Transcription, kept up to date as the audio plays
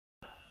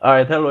All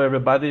right, hello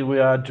everybody. We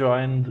are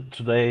joined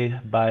today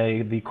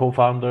by the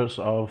co-founders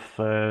of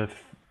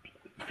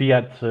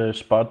Fiat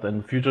Spot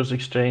and Futures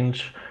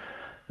Exchange,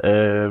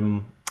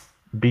 um,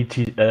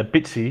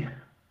 Bitsy.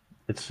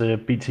 It's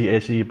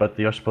BTSE, but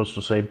you're supposed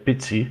to say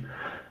Bitsy.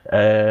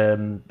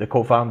 The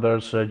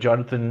co-founders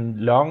Jonathan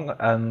Leong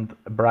and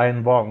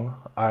Brian Wong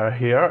are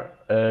here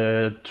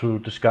to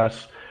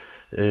discuss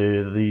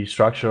the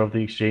structure of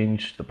the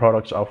exchange, the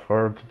products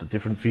offered, the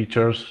different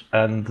features,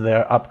 and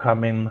their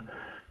upcoming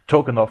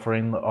token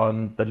offering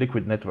on the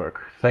Liquid network.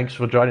 Thanks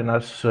for joining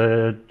us,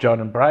 John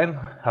and Brian.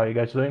 How are you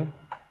guys doing?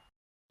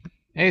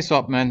 Hey,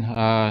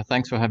 Swapman.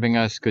 Thanks for having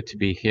us. Good to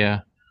be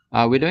here.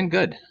 We're doing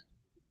good.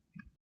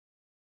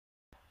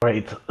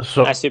 Great.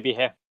 So Nice to be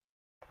here.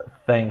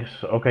 thanks.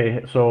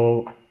 Okay,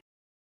 so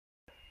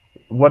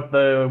what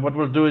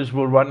we'll do is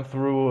we'll run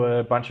through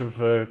a bunch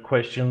of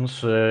questions,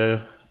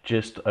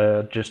 just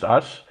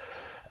us,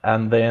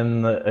 and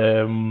then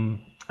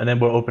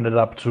we'll open it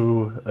up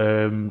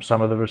to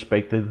some of the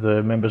respected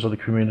members of the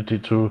community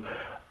to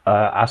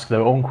ask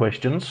their own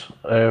questions.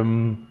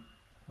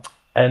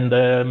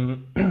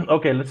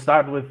 Okay, let's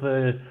start with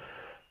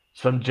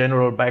some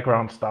general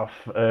background stuff.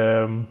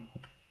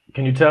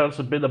 Can you tell us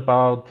a bit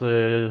about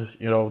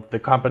the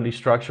company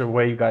structure,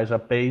 where you guys are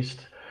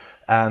based,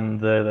 and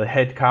the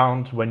head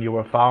count when you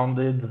were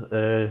founded,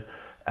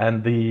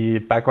 and the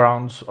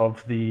backgrounds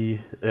of the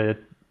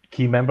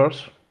key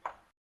members?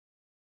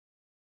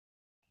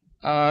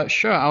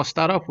 Sure, I'll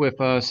start off with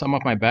some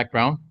of my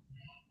background.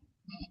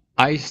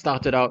 I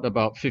started out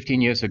about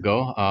 15 years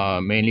ago,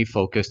 mainly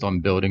focused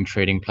on building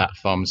trading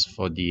platforms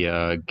for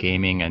the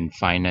gaming and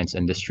finance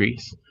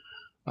industries.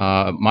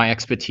 My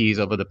expertise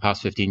over the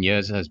past 15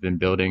 years has been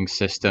building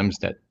systems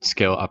that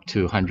scale up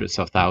to hundreds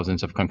of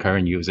thousands of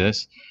concurrent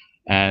users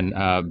and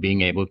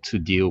being able to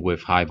deal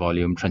with high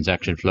volume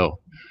transaction flow.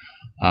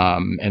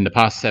 In the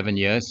past 7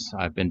 years,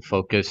 I've been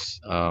focused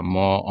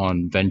more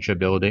on venture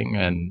building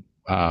and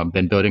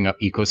been building up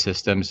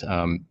ecosystems,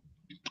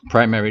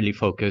 primarily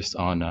focused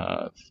on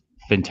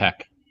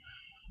fintech.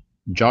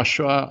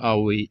 Joshua,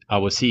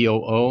 our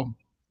COO,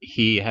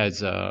 he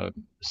has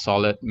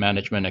solid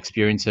management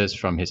experiences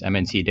from his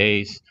MNC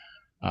days.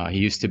 He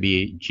used to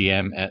be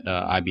GM at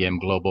IBM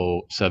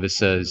Global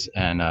Services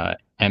and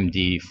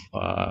MD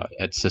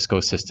at Cisco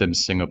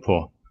Systems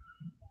Singapore.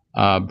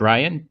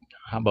 Brian,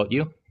 how about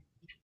you?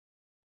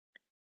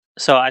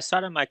 So I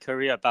started my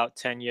career about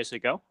 10 years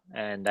ago,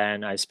 and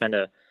then I spent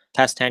the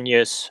past 10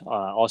 years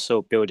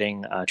also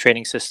building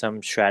trading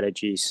systems,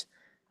 strategies,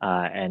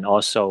 and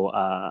also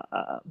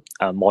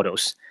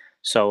models.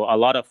 So a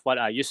lot of what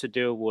I used to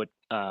do would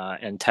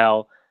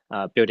entail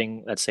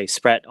building, let's say,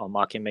 spread or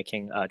market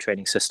making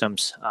trading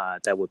systems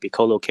that would be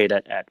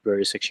co-located at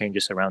various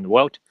exchanges around the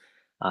world.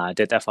 I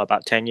did that for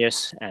about 10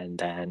 years, and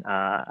then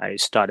I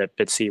started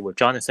Bitsy with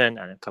Jonathan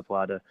and a couple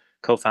other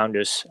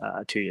co-founders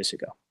 2 years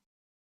ago.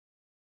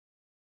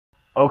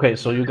 Okay,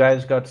 so you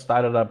guys got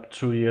started up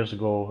 2 years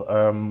ago.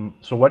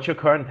 So what's your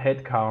current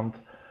head count,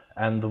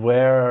 and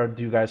where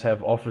do you guys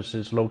have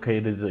offices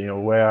located?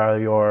 Where are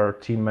your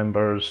team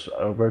members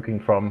working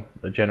from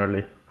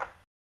generally?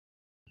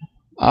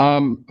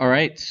 All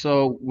right,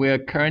 so we're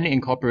currently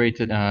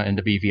incorporated in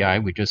the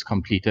BVI. We just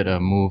completed a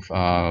move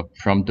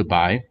from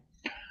Dubai.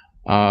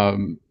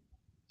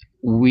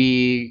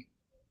 We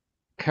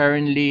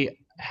currently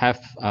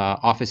have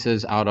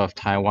offices out of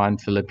Taiwan,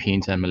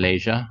 Philippines, and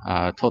Malaysia.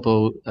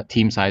 Total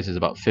team size is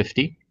about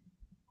 50.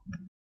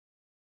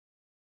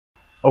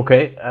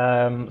 Okay,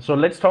 so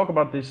let's talk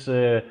about this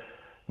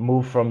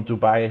move from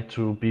Dubai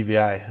to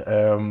BVI.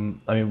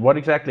 I mean, what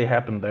exactly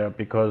happened there?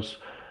 Because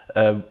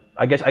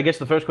I guess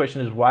the first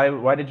question is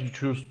why did you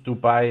choose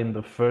Dubai in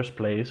the first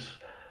place?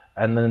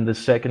 And then the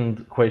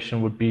second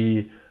question would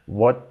be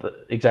what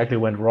exactly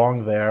went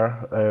wrong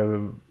there?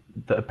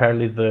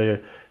 Apparently,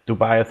 the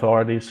Dubai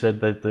authorities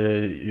said that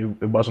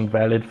it wasn't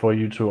valid for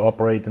you to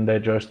operate in their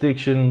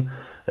jurisdiction.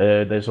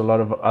 There's a lot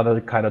of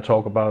other kind of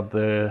talk about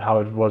how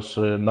it was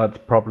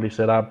not properly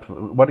set up.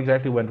 What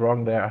exactly went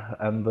wrong there,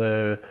 and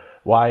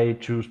why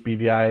choose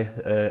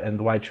BVI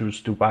and why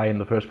choose Dubai in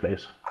the first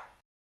place?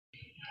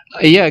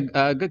 Yeah,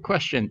 good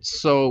question.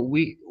 So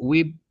we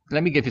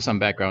let me give you some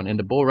background. In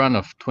the bull run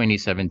of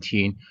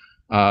 2017,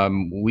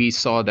 we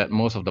saw that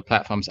most of the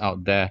platforms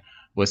out there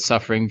were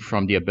suffering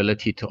from the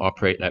ability to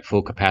operate at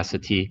full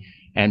capacity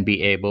and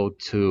be able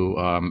to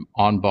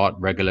onboard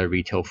regular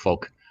retail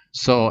folk.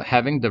 So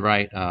having the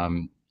right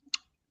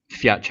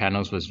fiat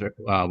channels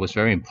was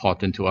very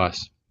important to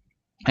us.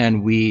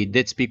 And we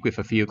did speak with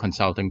a few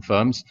consulting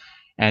firms,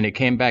 and it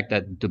came back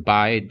that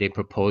Dubai they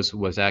proposed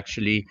was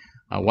actually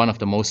one of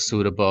the most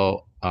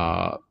suitable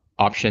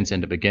options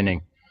in the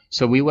beginning.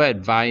 So we were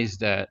advised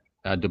that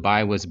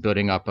Dubai was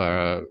building up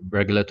a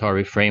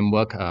regulatory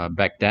framework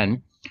back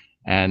then,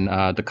 and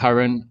the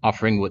current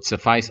offering would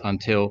suffice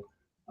until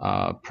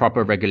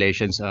proper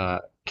regulations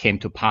came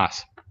to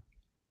pass.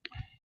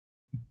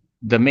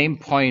 The main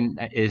point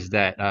is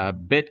that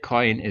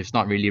Bitcoin is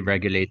not really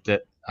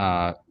regulated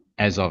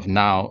as of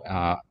now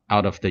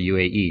out of the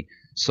UAE.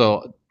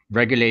 So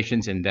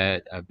regulations in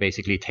that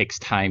basically takes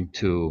time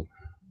to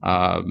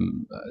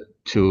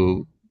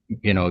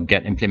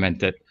get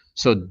implemented.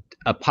 So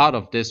a part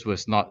of this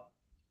was not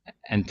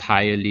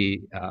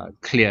entirely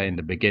clear in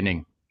the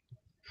beginning.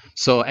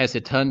 So as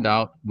it turned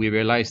out, we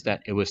realized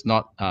that it was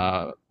not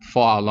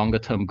for our longer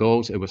term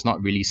goals. It was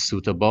not really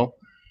suitable,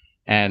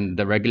 and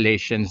the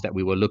regulations that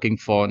we were looking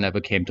for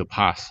never came to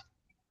pass.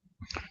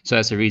 So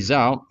as a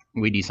result,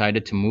 we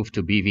decided to move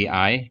to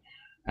BVI,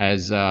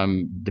 as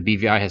the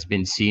BVI has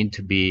been seen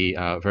to be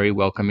very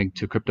welcoming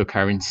to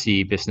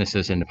cryptocurrency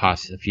businesses in the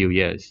past few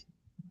years.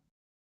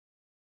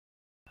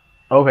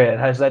 Okay,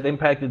 has that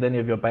impacted any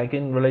of your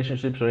banking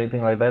relationships or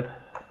anything like that?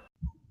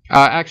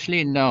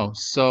 Actually, no.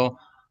 So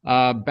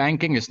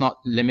banking is not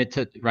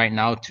limited right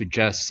now to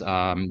just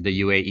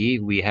the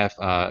UAE. We have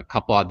a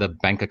couple other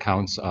bank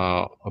accounts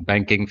or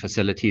banking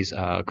facilities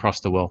across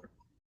the world.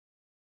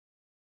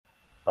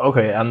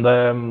 Okay,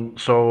 and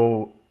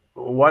so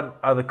what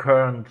are the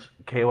current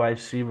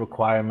KYC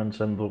requirements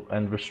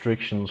and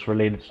restrictions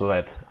related to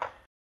that?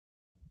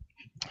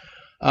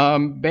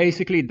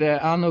 Basically,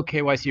 there are no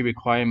KYC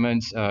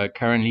requirements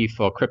currently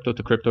for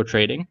crypto-to-crypto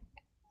trading.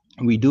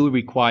 We do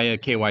require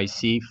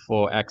KYC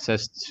for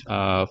access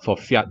for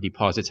fiat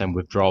deposits and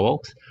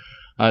withdrawals.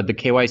 The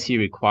KYC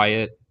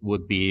required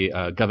would be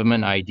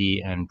government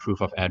ID and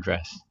proof of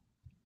address.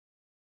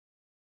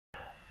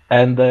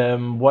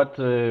 And what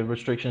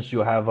restrictions do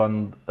you have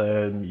on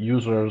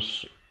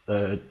users'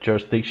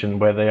 jurisdiction,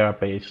 where they are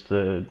based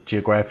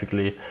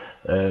geographically?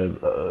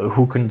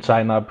 Who can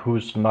sign up,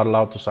 who's not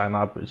allowed to sign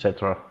up,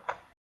 etc.?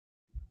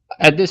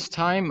 At this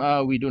time,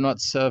 we do not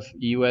serve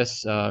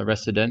US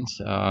residents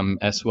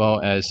as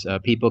well as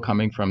people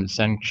coming from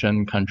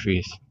sanctioned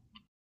countries.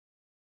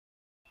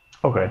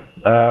 Okay,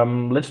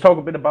 let's talk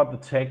a bit about the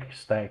tech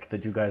stack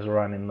that you guys are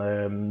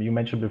running. You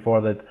mentioned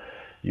before that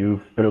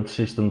you've built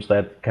systems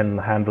that can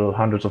handle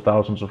hundreds of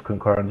thousands of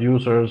concurrent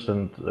users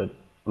and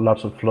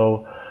lots of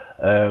flow.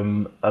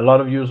 A lot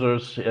of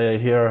users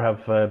here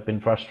have been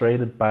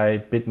frustrated by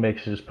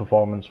BitMEX's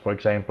performance, for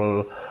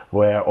example,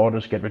 where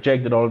orders get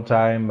rejected all the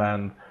time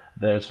and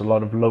there's a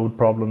lot of load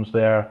problems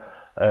there.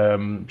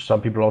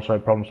 Some people also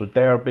have problems with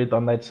Deribit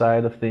on that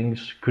side of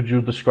things. Could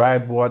you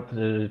describe what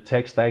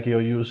tech stack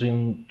you're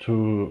using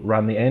to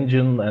run the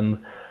engine, and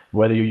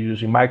whether you're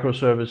using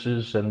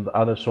microservices and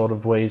other sort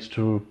of ways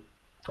to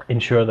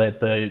ensure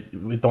that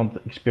we don't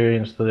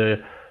experience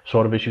the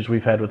sort of issues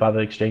we've had with other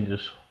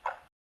exchanges?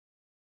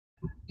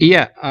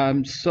 Yeah,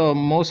 so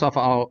most of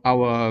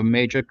our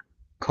major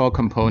core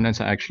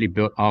components are actually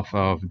built off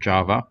of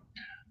Java.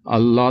 A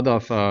lot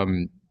of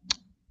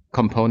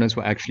components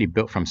were actually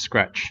built from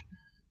scratch.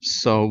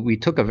 So we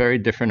took a very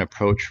different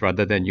approach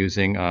rather than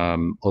using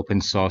open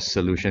source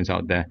solutions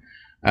out there.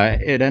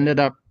 It ended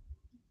up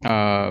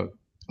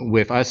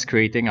with us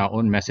creating our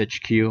own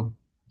message queue,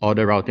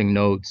 order routing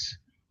nodes,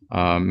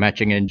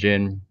 matching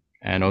engine,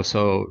 and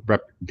also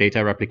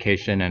data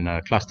replication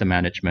and cluster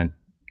management.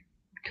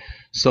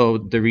 So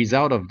the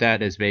result of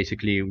that is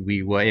basically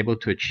we were able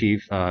to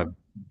achieve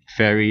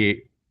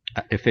very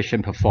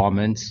efficient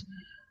performance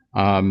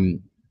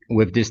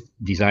with this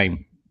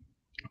design.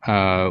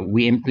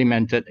 We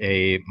implemented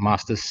a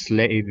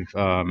master-slave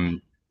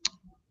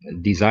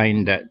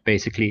design that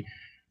basically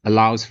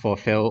allows for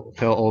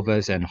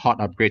failovers and hot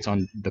upgrades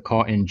on the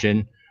core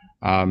engine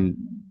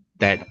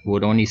that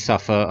would only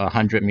suffer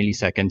 100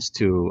 milliseconds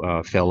to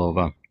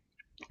failover.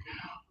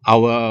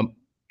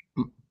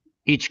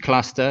 Each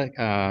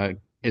cluster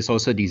is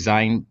also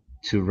designed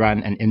to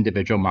run an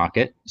individual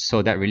market,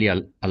 so that really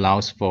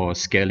allows for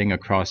scaling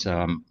across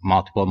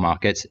multiple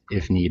markets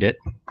if needed.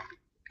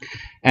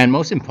 And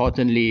most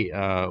importantly,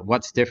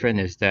 what's different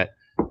is that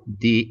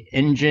the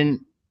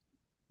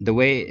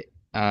way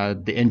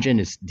the engine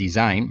is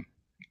designed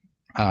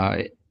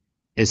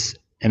is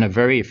in a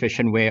very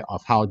efficient way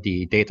of how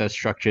the data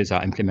structures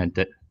are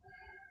implemented.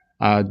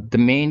 The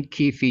main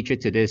key feature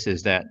to this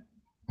is that,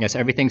 yes,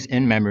 everything's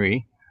in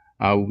memory.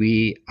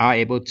 We are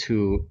able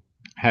to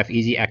have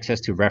easy access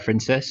to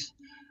references.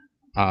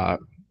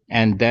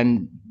 And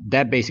then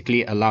that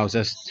basically allows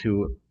us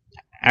to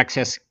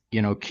access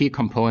key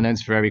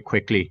components very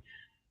quickly.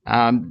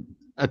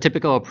 A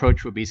typical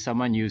approach would be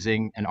someone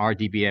using an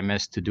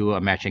RDBMS to do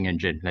a matching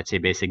engine, let's say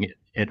basing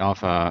it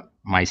off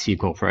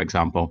MySQL, for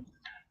example.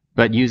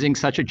 But using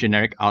such a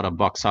generic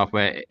out-of-box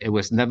software, it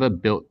was never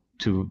built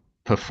to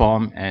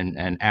perform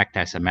and act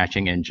as a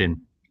matching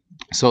engine.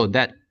 So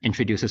that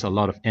introduces a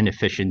lot of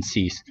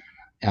inefficiencies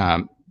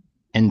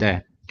in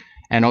there.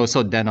 And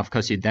also then, of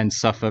course, you then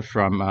suffer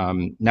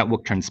from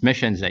network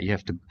transmissions that you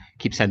have to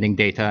keep sending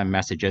data and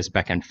messages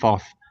back and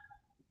forth.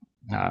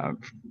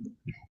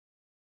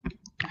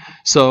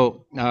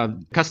 So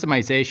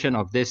customization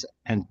of this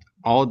and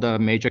all the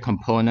major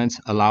components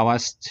allow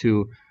us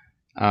to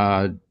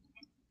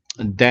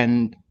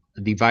then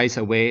devise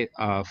a way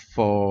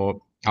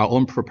for our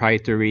own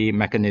proprietary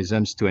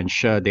mechanisms to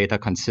ensure data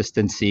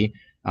consistency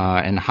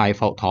and high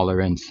fault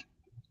tolerance.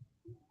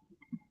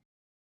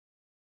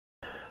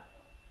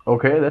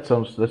 Okay, that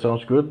sounds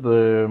good.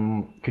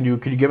 Can you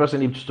give us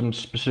some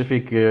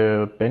specific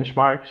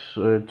benchmarks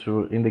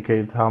to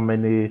indicate how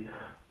many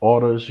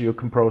orders you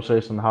can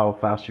process and how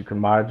fast you can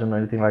margin or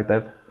anything like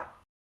that?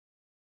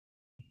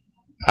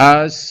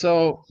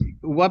 So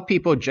what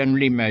people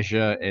generally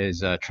measure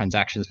is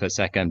transactions per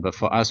second, but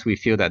for us, we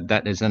feel that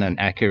that isn't an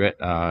accurate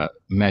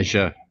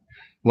measure.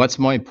 What's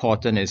more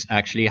important is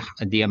actually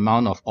the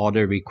amount of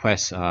order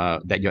requests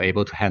that you're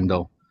able to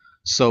handle.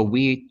 So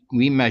we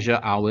measure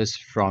hours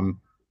from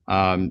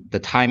the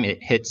time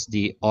it hits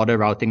the order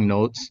routing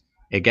nodes.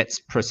 It gets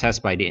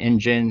processed by the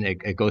engine.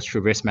 It goes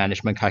through risk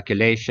management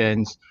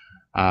calculations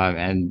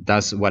and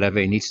does whatever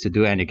it needs to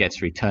do, and it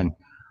gets returned.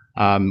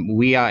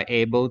 We are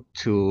able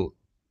to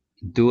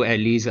do at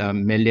least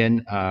 1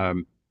 million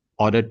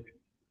order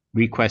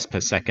requests per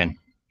second.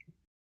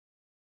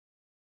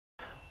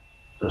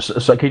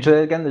 So can you say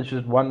that again? It's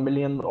just 1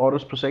 million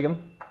orders per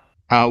second?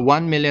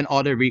 1 million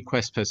order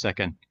requests per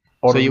second.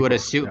 Order So you would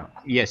requests, assume, yeah.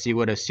 yes, you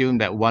would assume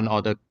that one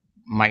order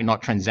might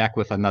not transact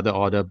with another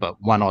order, but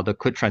one order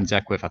could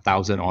transact with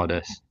 1,000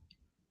 orders.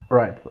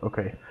 Right.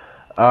 Okay.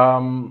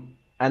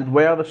 And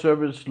where are the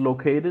servers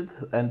located?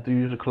 And do you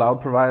use a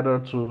cloud provider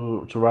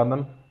to run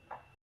them?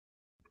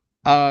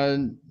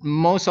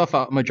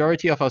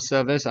 Majority of our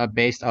servers are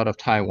based out of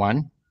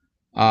Taiwan.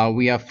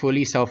 We are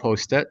fully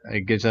self-hosted.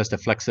 It gives us the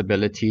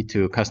flexibility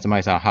to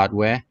customize our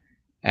hardware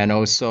and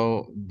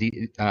also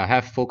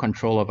have full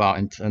control of our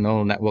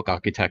internal network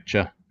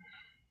architecture.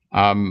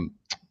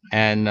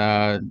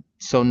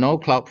 So no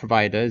cloud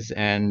providers,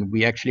 and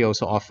we actually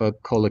also offer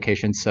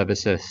co-location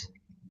services.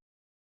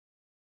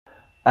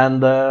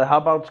 And how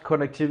about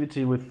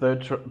connectivity with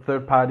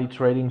third-party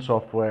trading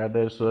software?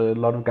 There's a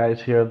lot of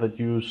guys here that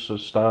use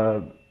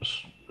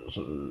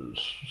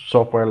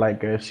software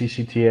like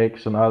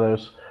CCTX and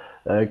others.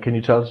 Can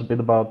you tell us a bit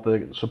about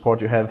the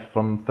support you have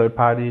from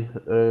third-party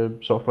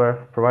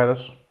software providers?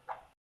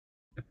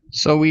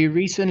 So we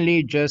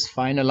recently just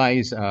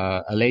finalized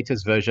a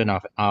latest version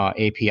of our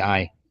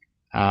API,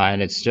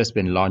 and it's just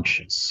been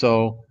launched.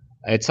 So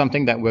it's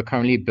something that we're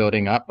currently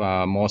building up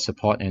more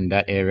support in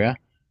that area.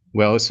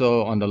 We're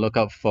also on the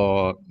lookout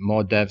for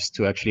more devs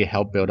to actually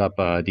help build up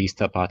these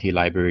third-party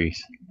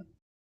libraries.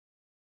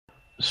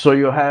 So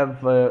you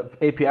have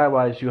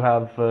API-wise, you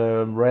have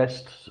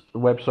REST,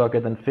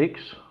 WebSocket, and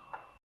Fix.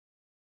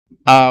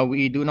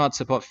 We do not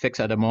support Fix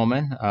at the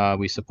moment.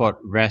 We support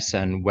REST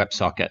and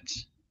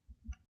WebSockets.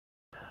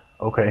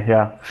 Okay,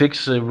 yeah,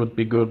 Fix would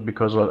be good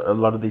because a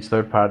lot of these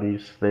third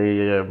parties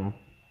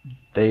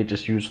they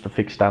just use the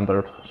Fix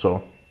standard.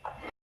 So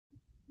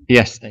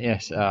Yes.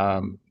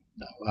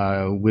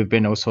 We've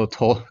been also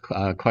told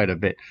quite a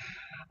bit,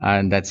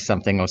 and that's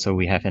something also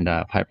we have in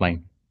the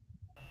pipeline.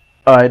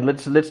 all right,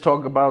 let's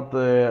talk about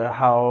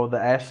how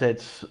the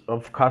assets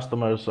of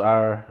customers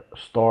are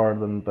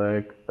stored and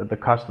the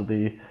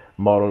custody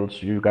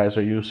models you guys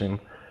are using.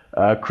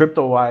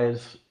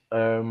 Crypto-wise,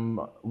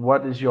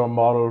 what is your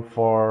model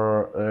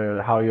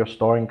for how you're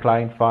storing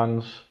client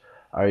funds?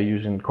 Are you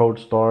using cold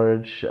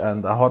storage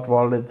and a hot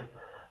wallet?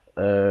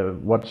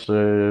 What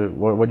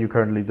are you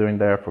currently doing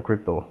there for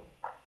crypto?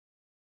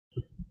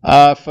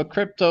 For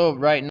crypto,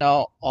 right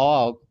now,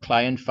 all our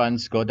client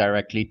funds go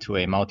directly to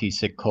a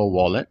multi-sig cold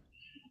wallet,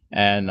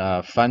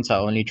 and funds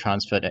are only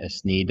transferred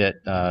as needed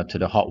to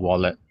the hot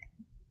wallet.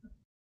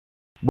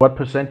 What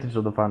percentage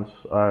of the funds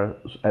are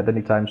at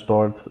any time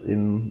stored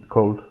in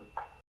cold?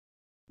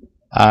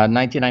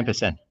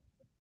 99%.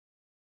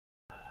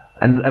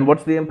 And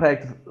what's the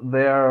impact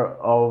there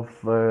of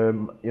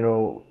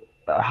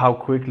how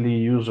quickly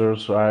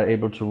users are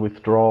able to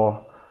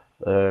withdraw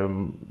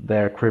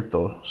their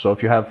crypto? So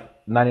if you have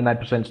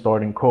 99%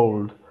 stored in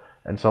cold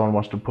and someone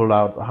wants to pull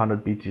out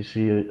 100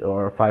 BTC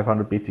or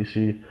 500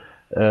 BTC,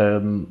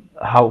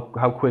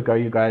 how quick are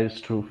you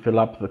guys to fill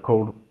up the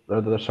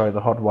the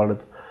hot wallet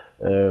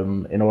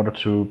in order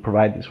to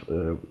provide this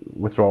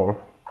withdrawal?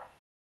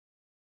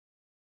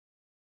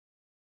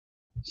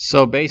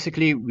 So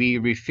basically, we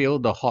refill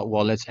the hot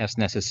wallets as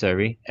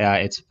necessary.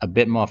 It's a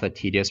bit more of a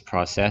tedious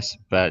process,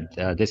 but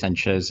this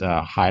ensures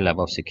a high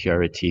level of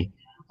security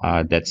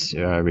that's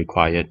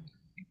required.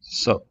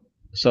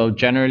 So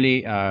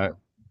generally, our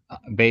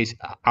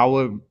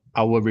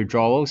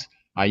withdrawals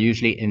are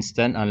usually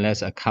instant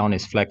unless account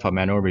is flagged for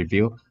manual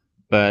review.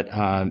 But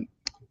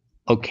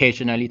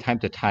occasionally, time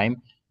to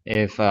time,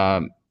 if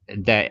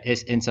there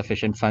is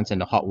insufficient funds in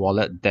the hot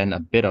wallet, then a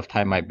bit of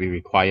time might be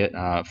required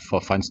for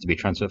funds to be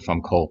transferred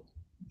from cold.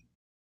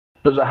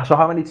 So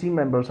how many team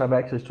members have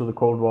access to the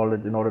cold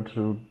wallet in order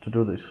to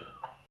do this?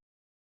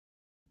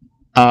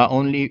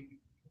 Only.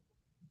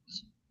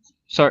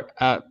 Sorry,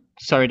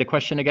 the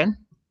question again?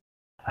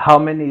 How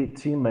many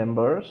team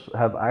members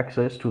have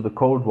access to the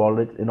cold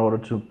wallet in order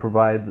to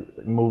provide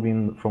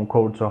moving from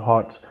cold to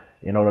hot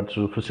in order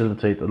to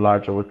facilitate a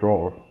larger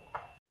withdrawal?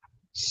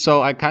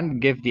 So I can't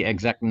give the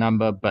exact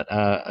number, but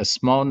a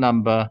small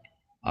number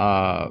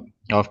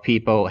of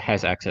people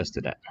has access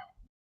to that.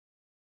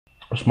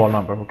 A small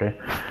number, okay.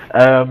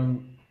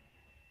 Um,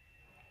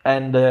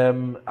 And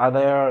are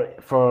there,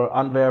 for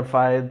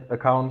unverified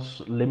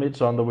accounts,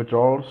 limits on the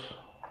withdrawals?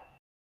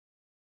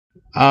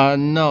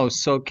 No,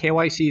 so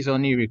KYC is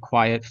only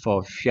required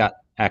for fiat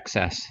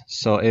access.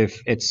 So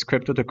if it's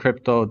crypto to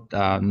crypto,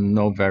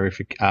 no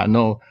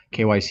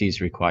KYC is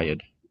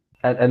required.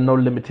 And no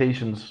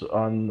limitations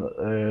on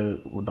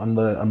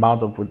the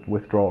amount of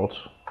withdrawals?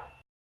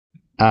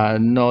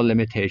 No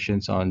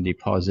limitations on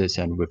deposits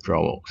and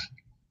withdrawals.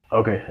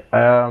 Okay.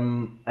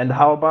 And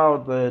how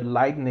about the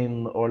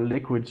Lightning or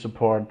Liquid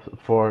support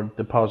for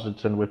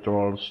deposits and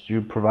withdrawals? Do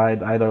you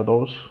provide either of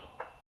those?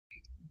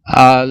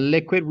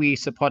 Liquid we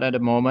support at the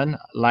moment.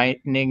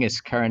 Lightning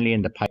is currently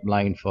in the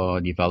pipeline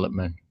for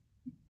development.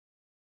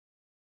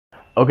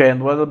 Okay,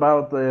 and what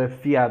about the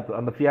fiat,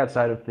 on the fiat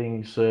side of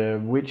things?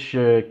 Which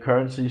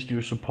currencies do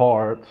you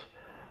support,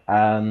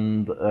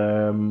 and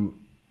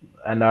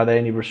are there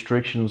any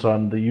restrictions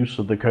on the use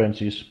of the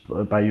currencies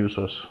by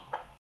users?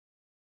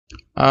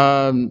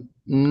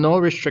 No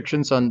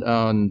restrictions on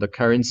the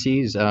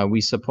currencies.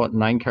 We support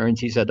 9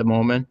 currencies at the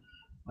moment.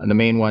 And the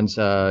main ones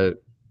are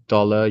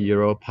dollar,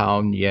 euro,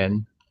 pound,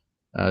 yen,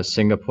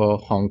 Singapore,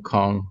 Hong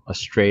Kong,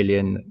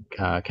 Australian,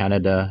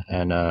 Canada,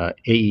 and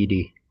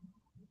AED,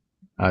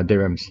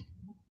 dirhams.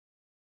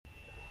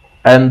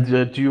 And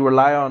do you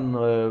rely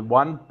on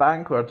one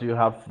bank, or do you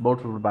have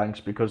multiple banks?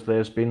 Because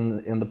there's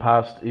been in the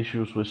past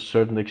issues with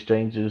certain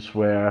exchanges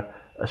where,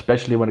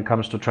 especially when it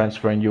comes to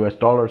transferring US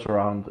dollars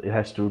around, it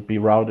has to be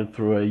routed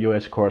through a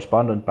US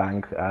correspondent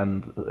bank.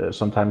 And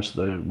sometimes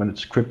when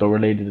it's crypto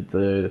related,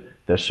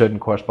 there's certain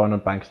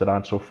correspondent banks that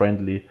aren't so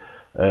friendly.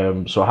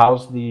 So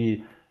how's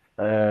the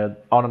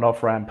on and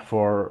off ramp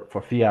for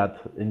fiat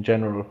in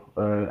general?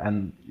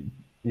 And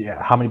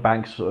yeah, how many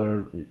banks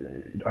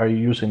are you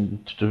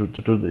using to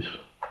do this?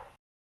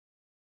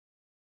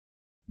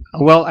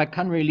 Well, I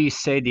can't really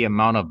say the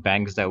amount of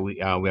banks that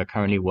we are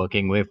currently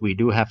working with. We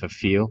do have a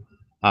few.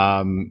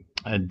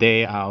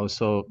 They are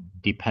also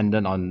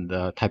dependent on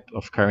the type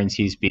of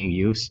currencies being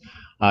used.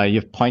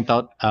 You've pointed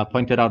out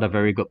a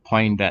very good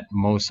point that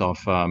most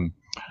of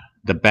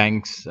the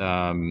banks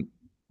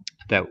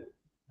that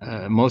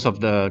most of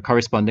the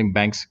corresponding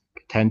banks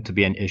tend to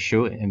be an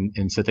issue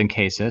in certain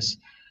cases.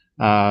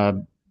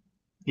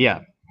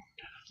 Yeah.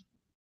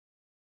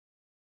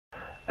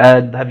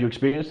 And have you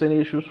experienced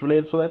any issues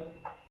related to that?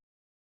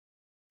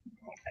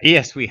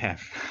 Yes, we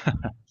have.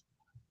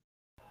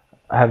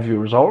 Have you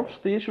resolved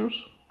the issues?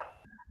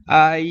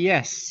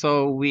 Yes.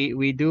 So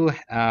we do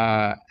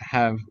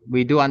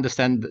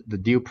understand the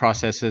due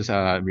processes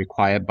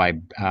required by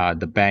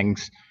the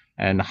banks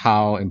and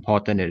how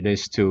important it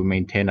is to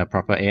maintain a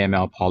proper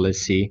AML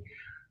policy.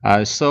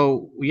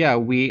 So yeah,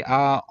 we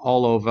are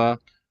all over.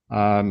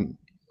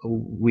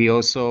 We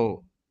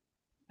also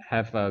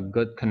have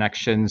good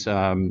connections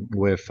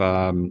with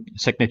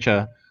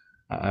Signature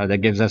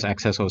that gives us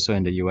access also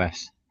in the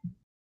US.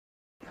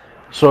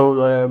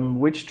 So,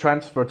 which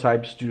transfer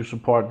types do you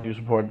support? Do you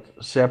support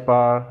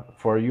SEPA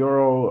for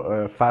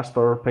euro,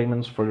 faster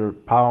payments for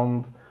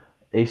pound,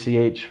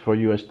 ACH for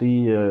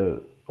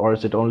USD, or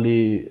is it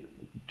only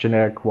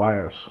generic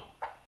wires?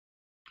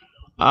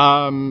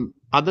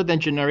 Other than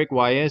generic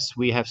wires,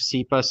 we have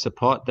SEPA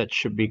support that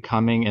should be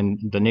coming in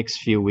the next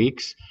few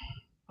weeks.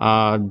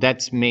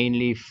 That's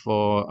mainly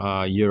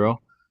for euro.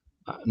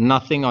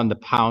 Nothing on the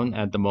pound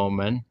at the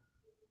moment.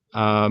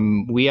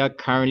 We are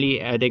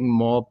currently adding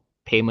more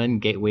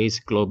payment gateways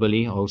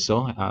globally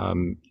also,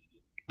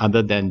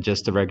 other than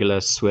just the regular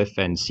SWIFT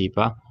and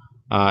SEPA,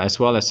 as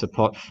well as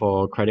support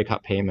for credit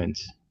card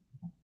payments.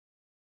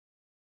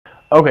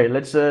 Okay,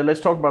 let's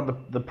talk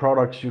about the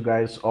products you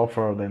guys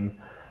offer then.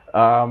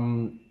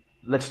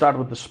 Let's start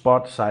with the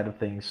spot side of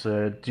things.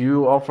 Do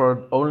you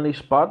offer only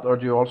spot, or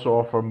do you also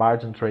offer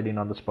margin trading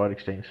on the spot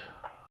exchange?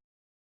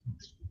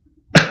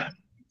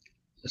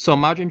 So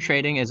margin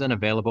trading isn't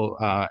available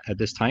at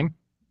this time.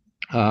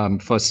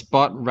 For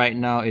spot right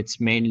now, it's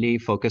mainly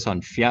focused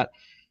on fiat,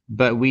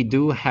 but we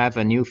do have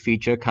a new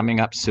feature coming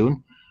up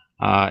soon.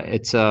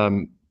 It's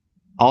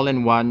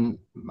all-in-one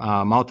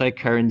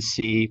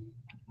multi-currency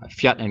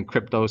fiat and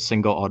crypto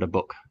single order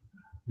book.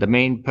 The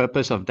main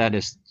purpose of that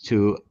is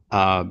to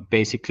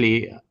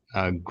basically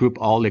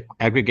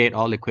aggregate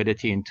all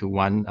liquidity into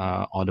one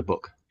order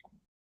book.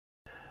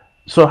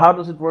 So how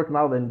does it work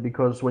now then?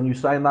 Because when you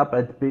sign up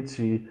at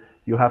Bitsy,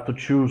 you have to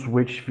choose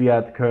which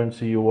fiat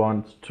currency you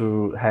want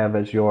to have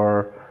as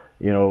your,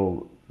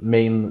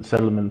 main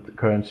settlement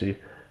currency.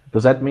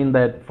 Does that mean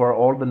that for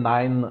all the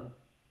 9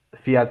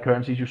 fiat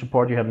currencies you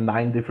support, you have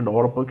 9 different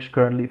order books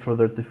currently for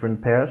the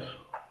different pairs?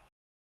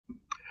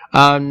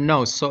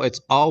 No, so it's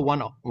all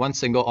one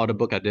single order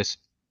book at this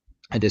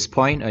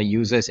point. A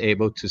user is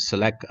able to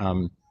select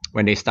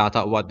when they start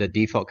out what the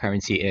default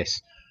currency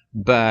is.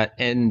 But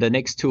in the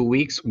next 2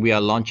 weeks, we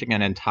are launching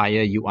an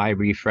entire UI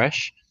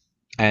refresh,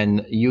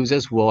 and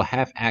users will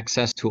have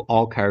access to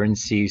all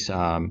currencies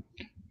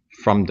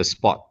from the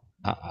spot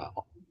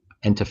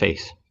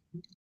interface.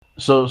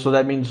 So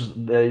that means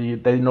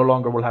they no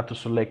longer will have to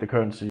select the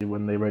currency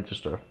when they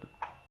register.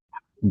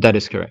 That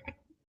is correct.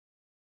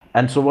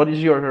 And so what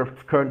is your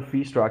current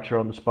fee structure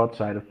on the spot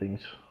side of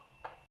things?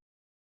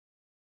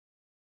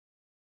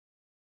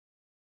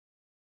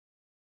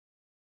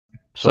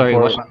 Sorry,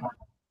 for what?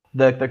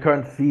 the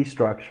current fee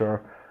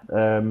structure,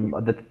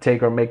 the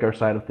taker maker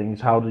side of things,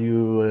 how do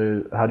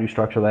you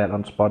structure that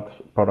on spot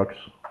products?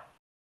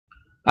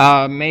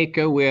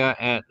 Maker, we're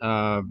at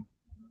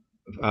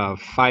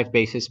 5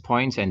 basis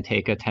points, and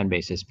taker 10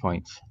 basis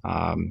points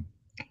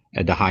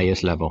at the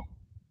highest level.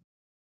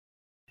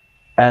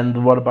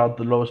 And what about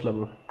the lowest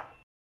level?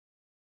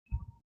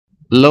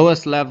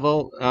 Lowest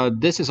level,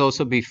 this is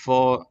also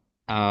before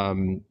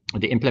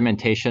the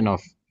implementation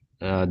of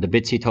the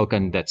BitC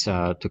token that's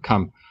to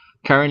come.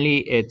 Currently,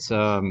 it's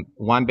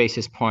 1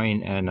 basis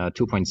point and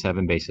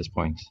 2.7 basis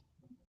points.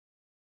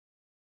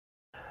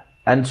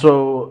 And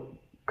so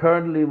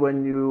currently,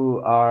 when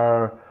you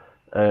are,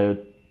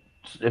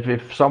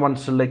 if someone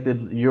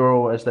selected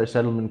euro as their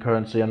settlement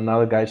currency and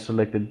another guy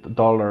selected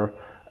dollar,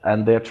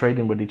 and they're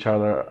trading with each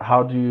other,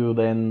 how do you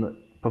then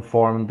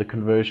perform the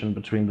conversion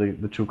between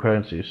the two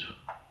currencies?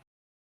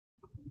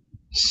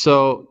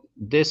 So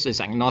this is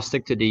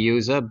agnostic to the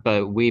user,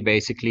 but we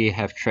basically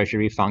have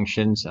treasury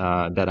functions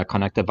that are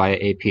connected via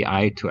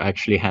API to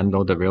actually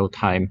handle the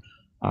real-time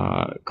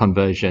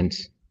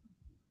conversions.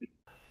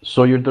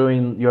 So you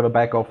have a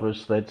back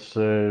office that's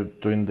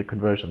doing the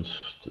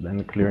conversions and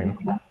the clearing.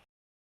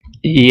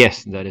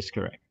 Yes, that is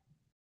correct.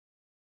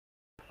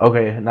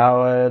 Okay,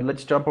 now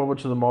let's jump over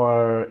to the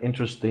more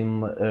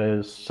interesting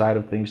side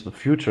of things, the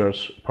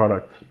futures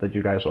product that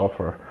you guys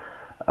offer.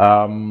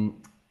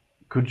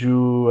 Could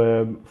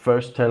you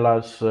first tell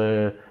us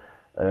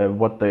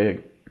what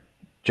the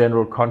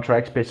general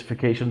contract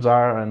specifications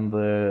are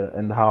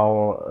and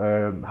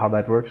how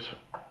that works?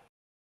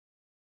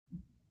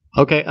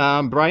 Okay,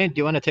 Brian, do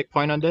you want to take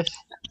point on this?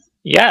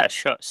 Yeah,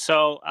 sure.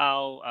 So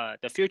our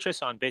the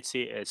futures on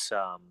BitC is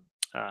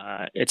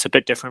it's a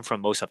bit different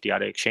from most of the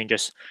other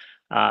exchanges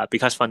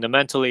because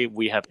fundamentally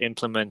we have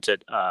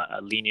implemented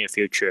a linear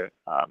future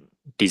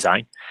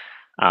design.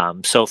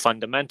 So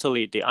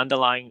fundamentally, the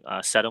underlying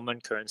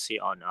settlement currency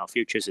on our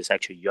futures is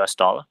actually US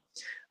dollar,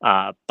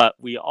 but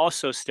we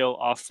also still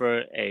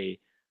offer a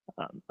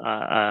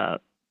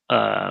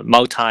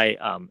multi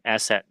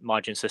asset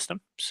margin system.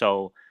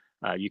 So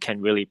you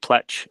can really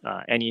pledge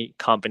any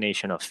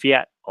combination of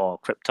fiat or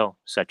crypto,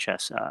 such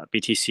as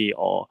BTC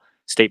or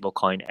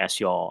stablecoin, as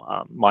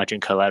your margin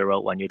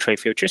collateral when you trade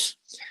futures.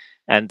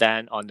 And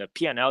then on the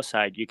P&L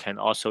side, you can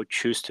also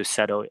choose to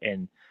settle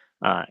in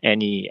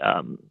any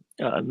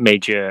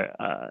major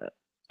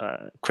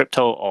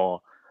crypto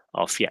or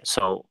fiat.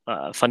 So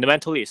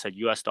fundamentally, it's a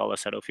US dollar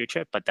settle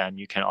future, but then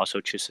you can also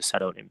choose to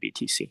settle in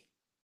BTC.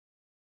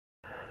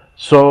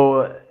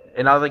 So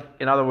in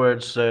other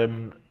words,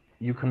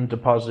 you can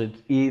deposit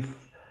ETH,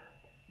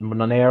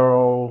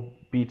 Monero,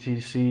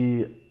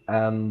 BTC,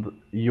 and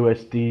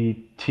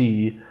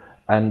USDT,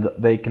 and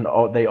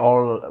they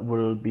all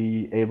will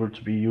be able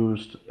to be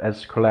used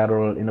as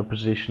collateral in a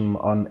position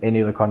on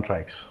any of the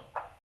contracts.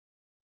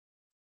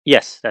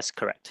 Yes, that's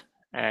correct.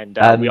 And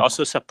we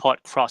also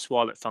support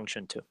cross-wallet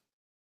function too.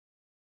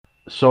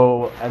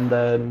 So and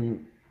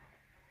then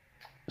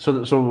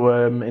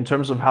in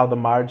terms of how the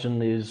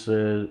margin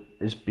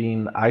is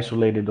being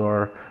isolated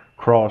or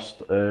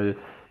crossed,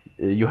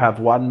 you have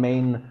one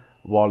main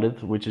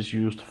wallet which is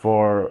used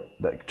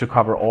to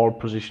cover all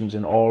positions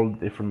in all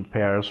different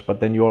pairs, but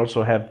then you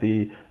also have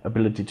the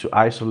ability to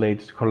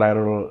isolate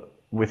collateral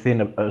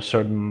within a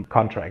certain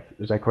contract.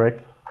 Is that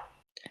correct?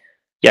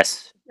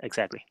 Yes,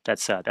 exactly.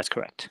 That's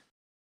correct.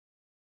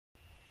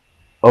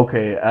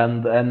 Okay,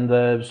 and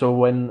so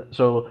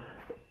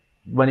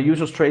when a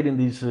user's trading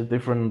these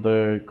different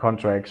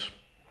contracts,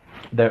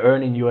 they're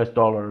earning US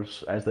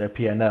dollars as their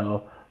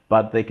P&L,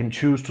 but they can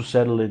choose to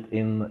settle it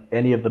in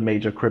any of the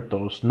major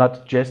cryptos,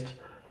 not just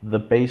the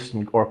base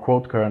or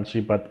quote currency,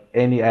 but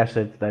any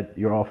asset that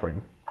you're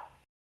offering.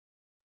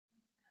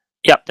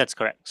 Yep, that's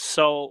correct.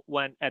 So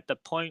when at the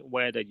point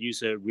where the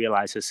user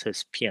realizes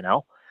his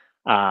P&L,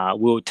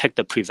 we'll take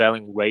the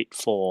prevailing rate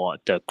for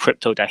the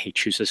crypto that he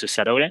chooses to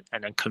settle in,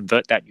 and then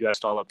convert that US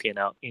dollar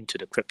P&L into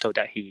the crypto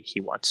that he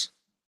wants.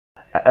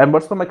 And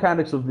what's the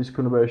mechanics of this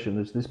conversion?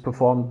 Is this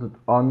performed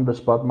on the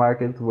spot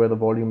market where the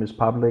volume is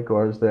public,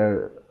 or is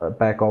there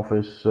back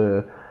office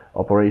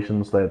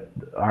operations that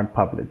aren't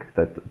public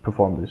that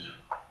perform this?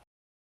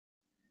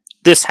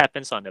 This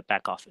happens on the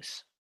back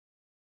office.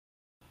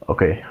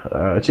 Okay,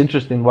 it's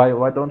interesting.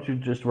 Why don't you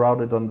just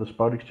route it on the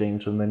spot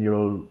exchange and then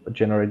you'll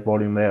generate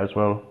volume there as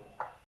well?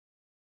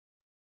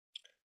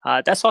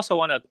 That's also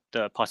one of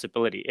the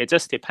possibility. It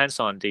just depends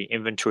on the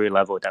inventory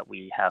level that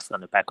we have on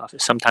the back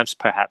office. Sometimes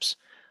perhaps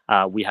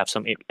we have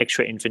some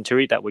extra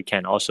inventory that we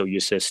can also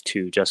use this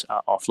to just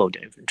offload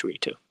the inventory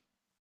too.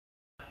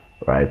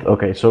 Right.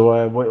 Okay.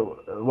 So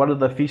what are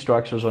the fee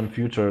structures on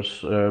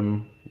futures?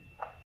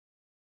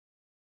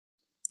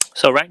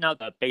 So right now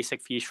the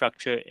basic fee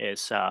structure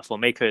is for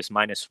maker is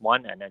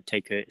 -1 and then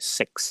taker is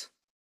 6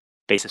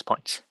 basis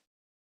points.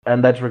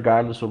 And that's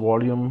regardless of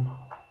volume?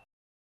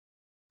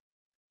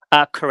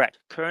 Correct.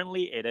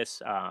 Currently, it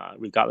is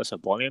regardless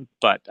of volume,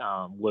 but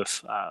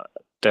with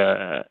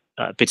the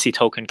BitC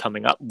token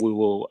coming up, we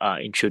will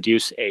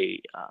introduce a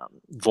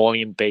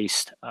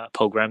volume-based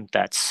program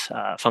that's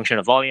a function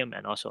of volume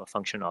and also a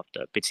function of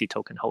the BitC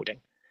token holding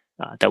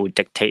that would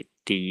dictate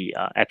the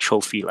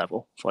actual fee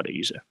level for the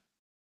user.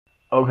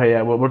 Okay,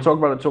 yeah, well, we'll talk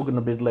about the token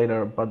a bit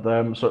later, but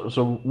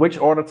so which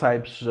order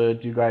types do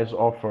you guys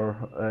offer?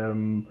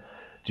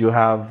 Do you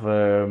have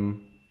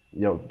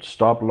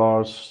stop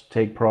loss,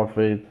 take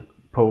profit,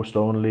 post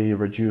only,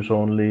 reduce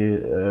only,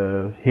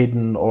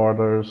 hidden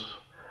orders,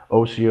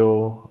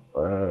 OCO,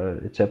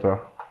 etc.?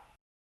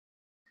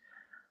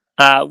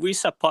 We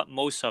support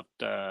most of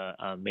the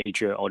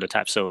major order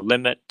types, so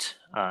limit,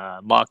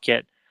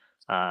 market,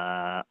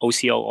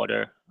 OCO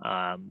order.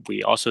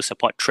 We also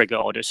support trigger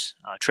orders,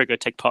 trigger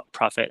take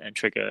profit and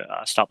trigger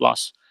stop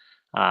loss.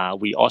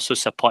 We also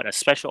support a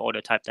special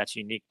order type that's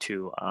unique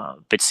to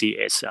BitC.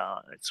 It's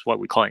what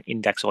we call an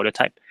index order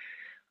type,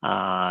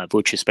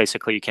 which is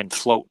basically you can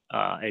float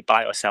a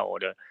buy or sell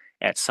order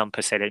at some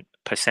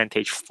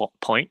percentage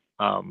point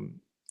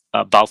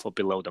above or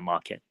below the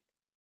market.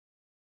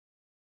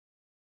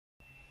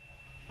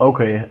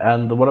 Okay,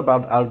 and what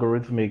about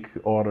algorithmic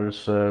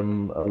orders? A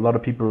lot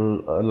of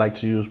people like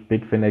to use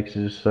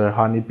Bitfinex's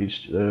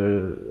Honeybee's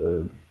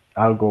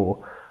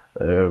algo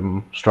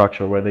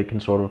structure, where they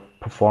can sort of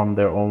perform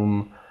their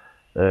own.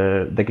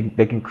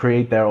 They can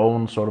create their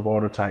own sort of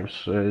order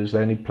types. Is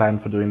there any plan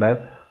for doing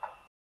that?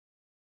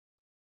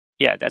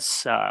 Yeah,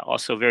 that's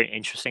also very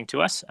interesting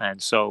to us,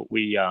 and so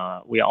we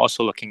are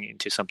also looking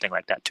into something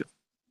like that too.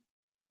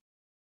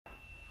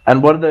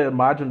 And what are the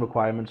margin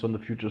requirements on the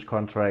futures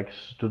contracts?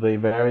 Do they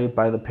vary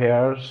by the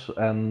pairs,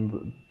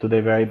 and do they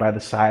vary by the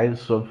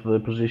size of the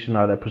position?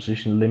 Are there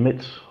position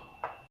limits?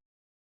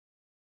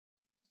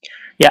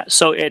 Yeah,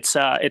 so it's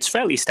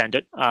fairly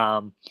standard.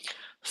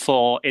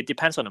 It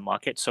depends on the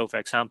market. So, for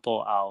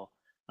example, our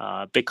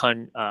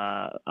Bitcoin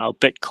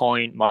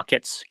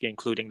markets,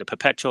 including the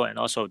perpetual and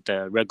also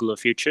the regular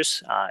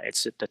futures,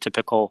 it's the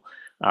typical.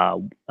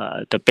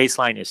 The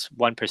baseline is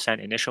 1%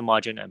 initial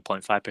margin and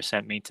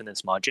 0.5%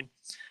 maintenance margin.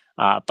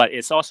 But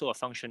it's also a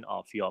function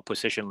of your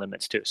position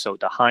limits too. So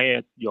the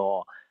higher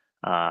your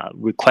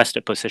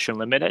requested position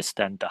limit is,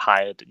 then the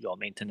higher your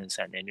maintenance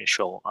and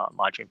initial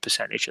margin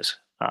percentages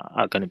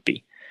are going to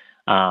be.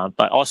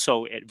 But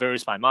also it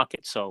varies by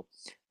market. So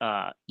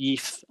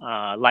ETH,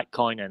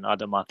 Litecoin, and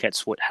other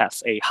markets would have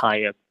a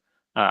higher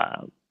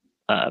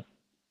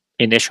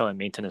initial and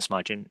maintenance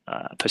margin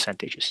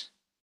percentages.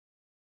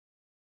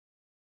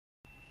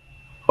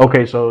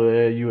 Okay,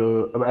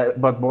 so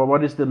but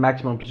what is the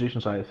maximum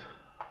position size?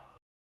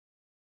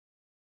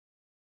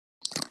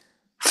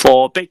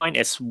 For Bitcoin,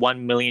 it's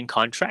 1 million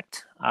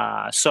contract.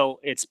 So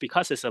it's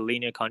because it's a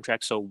linear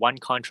contract. So one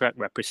contract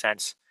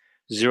represents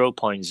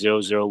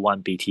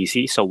 0.001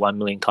 BTC. So 1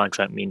 million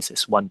contract means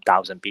it's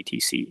 1,000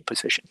 BTC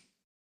position.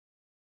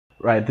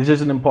 Right. This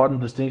is an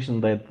important distinction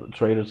that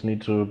traders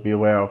need to be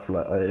aware of.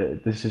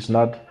 This is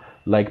not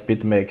like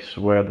BitMEX,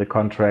 where the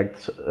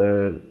contract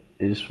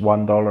is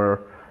 $1.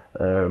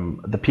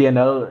 The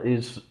P&L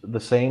is the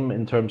same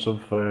in terms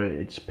of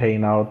it's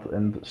paying out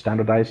and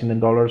standardizing in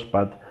dollars,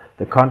 but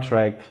the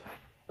contract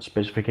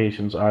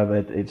specifications are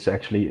that it's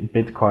actually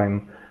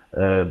Bitcoin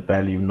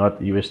value,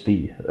 not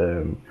USD.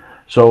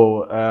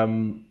 So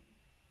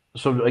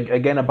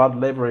again, about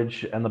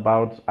leverage and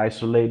about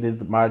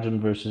isolated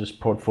margin versus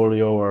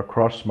portfolio or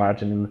cross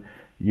margin,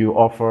 you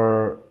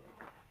offer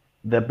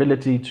the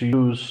ability to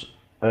use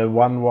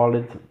one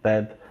wallet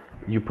that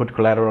you put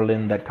collateral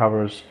in that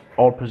covers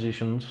all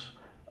positions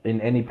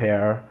in any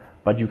pair,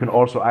 but you can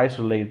also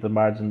isolate the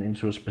margin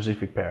into a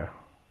specific pair.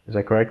 Is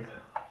that correct?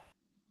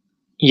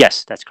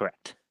 Yes, that's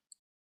correct.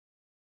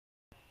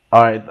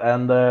 All right,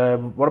 and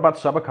what about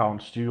sub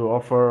accounts? Do you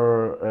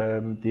offer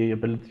the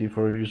ability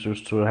for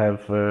users to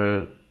have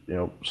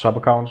sub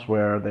accounts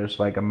where there's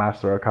like a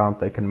master account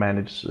that can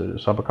manage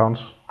sub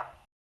accounts?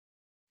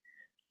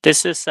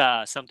 This is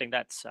something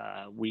that's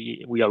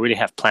we already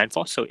have planned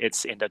for, so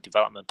it's in the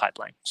development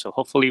pipeline. So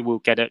hopefully we'll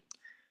get it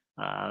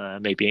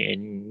maybe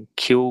in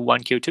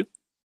Q1, Q2.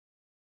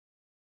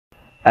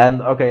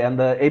 And okay,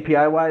 and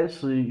API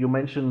wise, you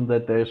mentioned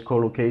that there's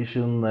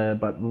co-location,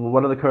 but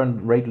what are the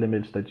current rate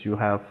limits that you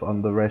have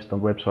on the REST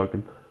and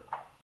WebSocket?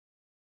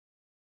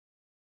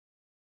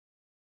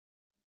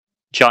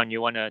 John,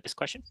 you want this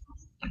question?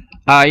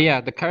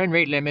 Yeah, the current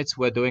rate limits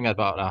we're doing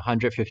about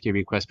 150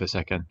 requests per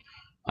second.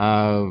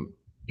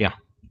 Yeah.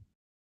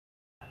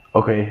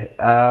 Okay.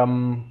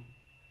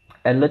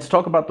 And let's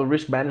talk about the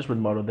risk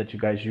management model that you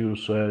guys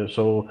use.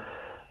 So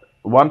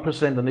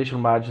 1% initial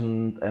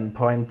margin and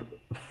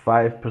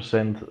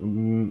 0.5%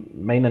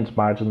 maintenance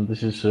margin.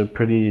 This is a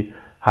pretty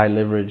high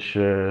leverage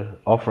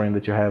offering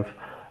that you have.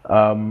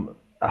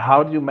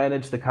 How do you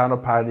manage the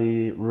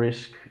counterparty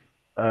risk?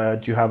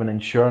 Do you have an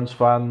insurance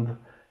fund?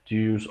 Do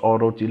you use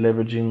auto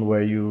deleveraging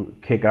where you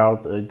kick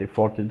out a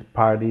defaulted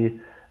party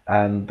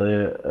and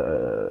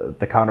the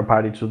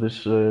counterparty to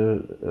this?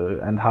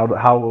 And how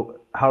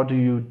do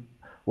you?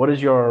 What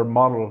is your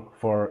model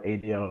for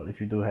ADL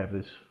if you do have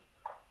this?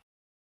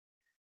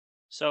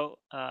 So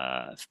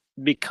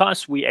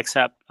because we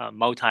accept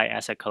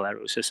multi-asset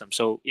collateral system,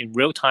 so in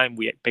real time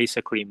we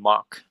basically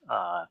mark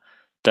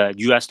the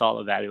US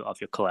dollar value of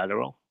your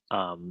collateral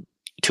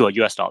to a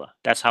US dollar.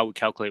 That's how we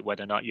calculate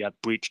whether or not you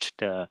have breached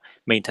the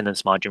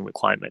maintenance margin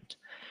requirement.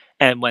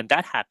 And when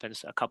that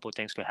happens, a couple of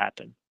things could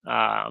happen.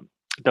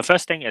 The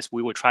first thing is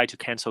we will try to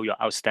cancel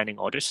your outstanding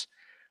orders.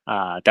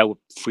 That would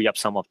free up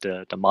some of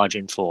the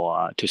margin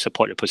for to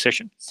support your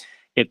position.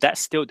 If that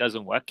still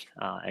doesn't work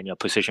and your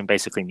position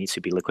basically needs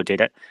to be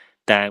liquidated,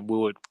 then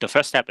the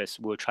first step is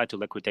we'll try to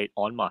liquidate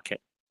on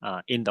market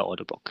in the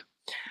order book.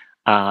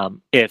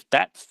 If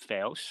that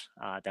fails,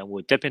 then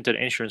we'll dip into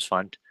the insurance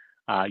fund,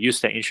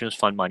 use the insurance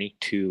fund money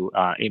to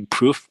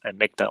improve and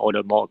make the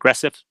order more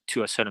aggressive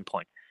to a certain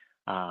point.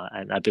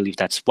 And I believe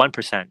that's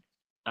 1%.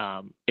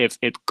 If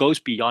it goes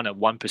beyond a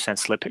 1%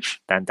 slippage,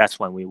 then that's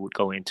when we would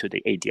go into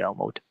the ADL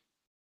mode.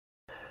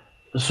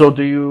 So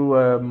do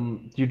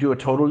you do a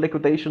total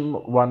liquidation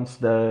once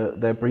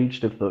they're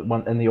breached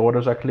and the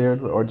orders are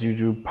cleared, or do you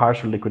do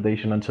partial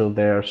liquidation until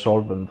they're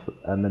solvent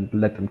and then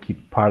let them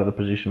keep part of the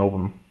position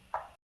open?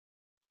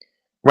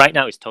 Right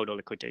now, it's total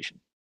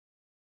liquidation.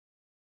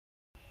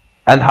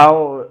 And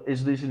how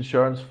is this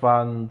insurance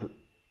fund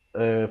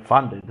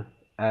funded?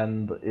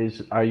 And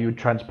are you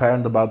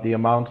transparent about the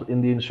amount in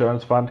the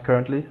insurance fund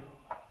currently?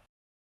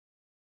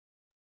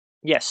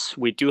 Yes,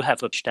 we do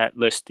have a page that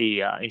lists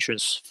the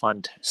insurance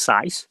fund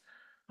size.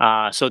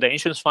 So the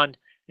insurance fund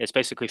is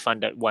basically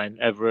funded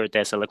whenever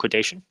there's a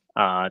liquidation.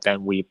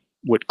 Then we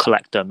would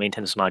collect the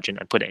maintenance margin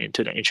and put it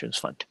into the insurance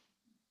fund.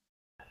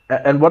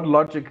 And what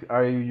logic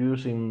are you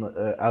using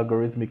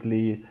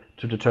algorithmically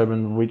to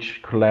determine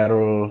which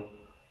collateral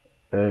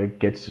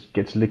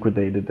gets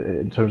liquidated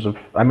in terms of?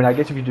 I mean, I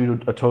guess if you do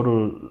a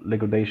total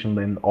liquidation,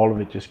 then all of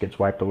it just gets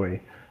wiped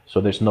away. So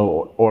there's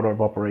no order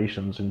of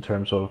operations in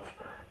terms of,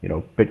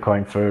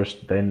 Bitcoin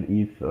first, then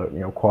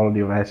ETH,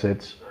 quality of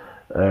assets.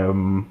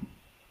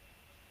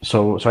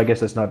 So I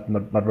guess that's not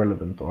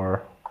relevant,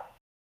 or?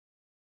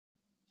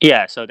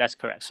 Yeah, so that's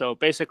correct. So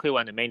basically,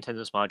 when the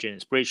maintenance margin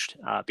is breached,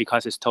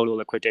 because it's total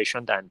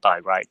liquidation, then by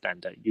right, then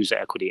the user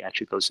equity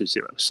actually goes to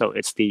zero. So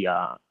it's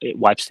it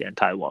wipes the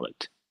entire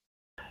wallet.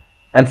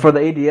 And for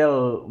the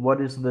ADL, what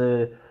is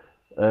the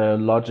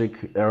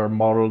logic or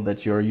model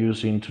that you're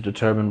using to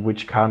determine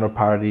which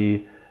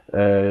counterparty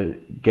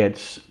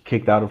gets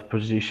kicked out of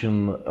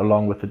position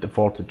along with the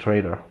defaulted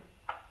trader?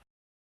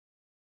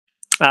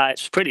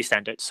 It's pretty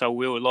standard. So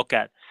we will look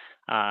at,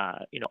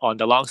 on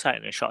the long side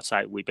and the short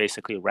side, we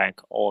basically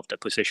rank all of the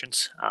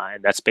positions,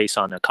 and that's based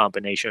on a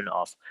combination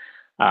of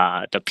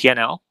the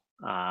P&L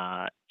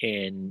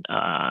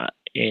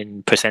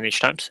in percentage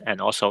terms and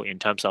also in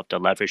terms of the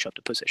leverage of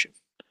the position.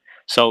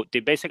 So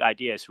the basic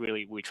idea is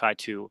really we try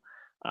to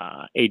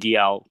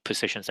ADL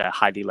positions that are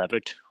highly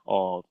levered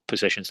or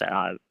positions that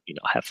are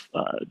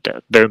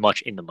very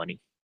much in the money.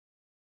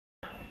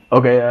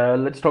 Okay,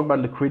 let's talk about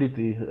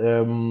liquidity.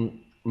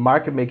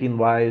 Market making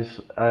wise,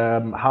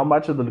 how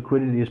much of the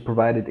liquidity is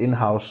provided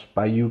in-house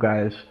by you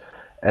guys,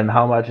 and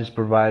how much is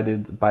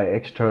provided by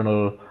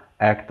external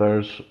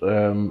actors,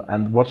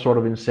 and what sort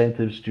of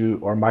incentives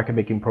or market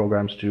making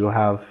programs do you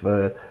have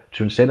to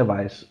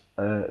incentivize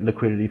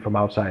liquidity from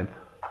outside?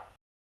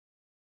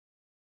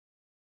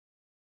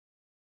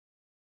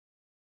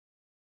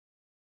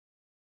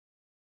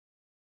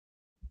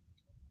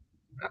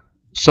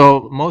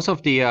 So most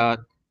of the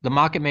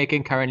market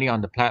making currently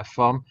on the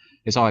platform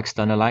is all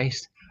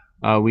externalized.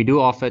 We do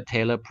offer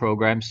tailored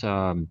programs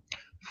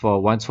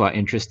for ones who are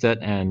interested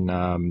and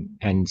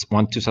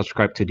want to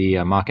subscribe to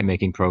the market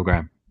making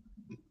program.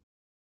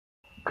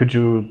 Could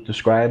you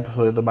describe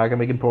the market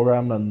making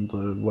program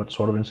and what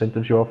sort of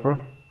incentives you offer?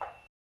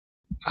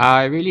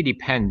 It really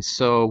depends.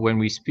 So when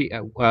we speak,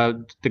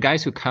 the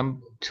guys who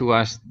come to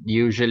us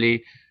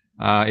usually,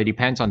 it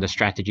depends on the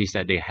strategies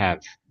that they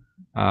have.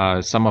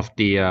 Some of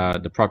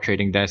the prop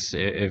trading desks,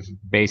 if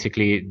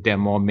basically they're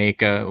more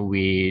maker,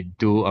 we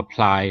do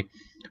apply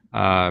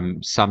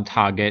some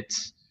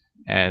targets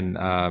and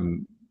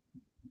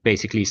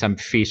basically some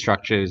fee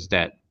structures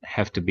that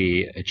have to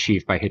be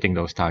achieved by hitting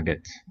those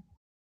targets.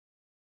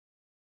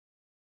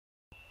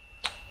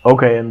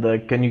 Okay,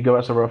 and can you give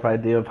us a rough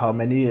idea of how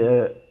many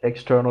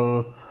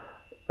external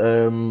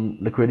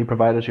liquidity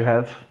providers you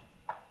have?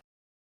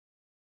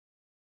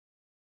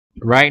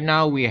 Right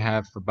now we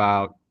have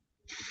about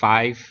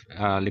 5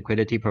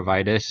 liquidity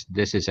providers.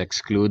 This is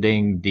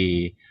excluding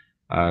the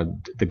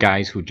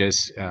guys who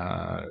just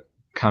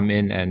come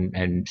in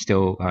and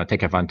still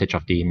take advantage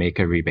of the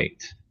maker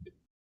rebate.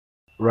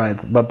 Right,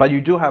 but you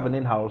do have an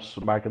in-house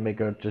market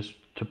maker just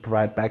to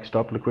provide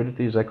backstop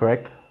liquidity, is that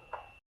correct?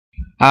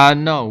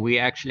 No, we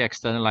actually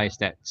externalize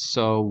that.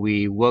 So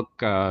we work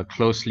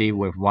closely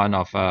with one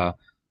of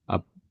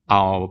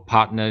our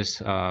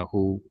partners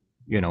who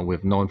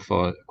we've known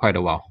for quite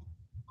a while.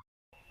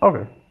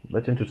 Okay,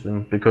 that's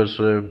interesting because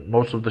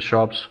most of the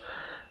shops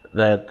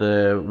that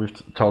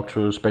we've talked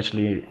to,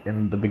 especially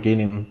in the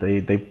beginning,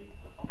 they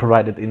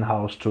provide it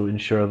in-house to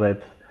ensure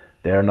that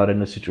they are not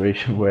in a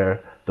situation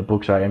where the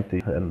books are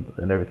empty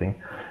and everything.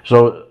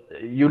 So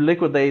you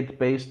liquidate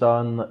based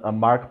on a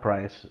mark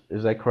price,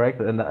 is that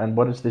correct? And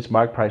what is this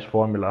mark price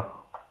formula?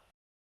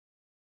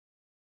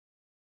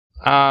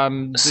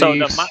 So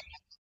the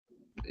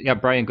Yeah,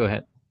 Brian, go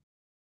ahead.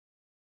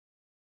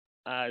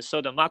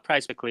 so the mark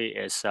price basically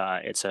is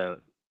it's a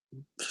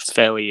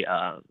fairly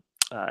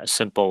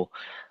simple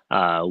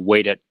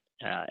weighted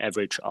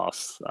average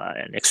of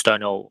an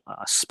external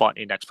spot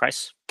index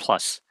price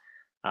plus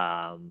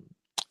um,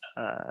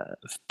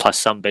 plus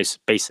some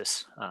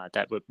basis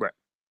that would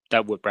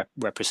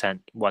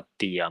represent what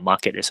the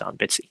market is on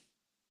Bitsy.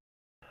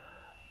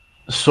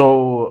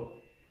 So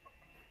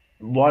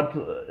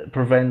what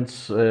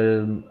prevents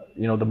the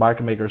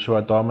market makers who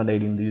are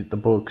dominating the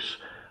books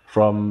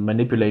from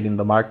manipulating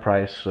the mark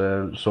price?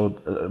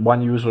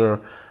 One user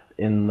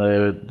in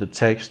the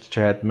text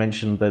chat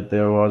mentioned that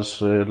there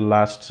was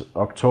last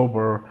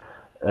October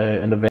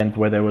an event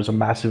where there was a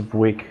massive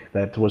wick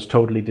that was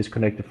totally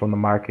disconnected from the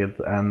market,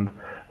 and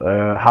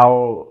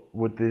how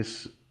would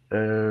this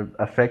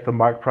affect the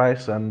mark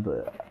price, and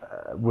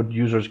would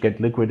users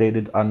get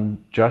liquidated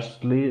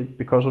unjustly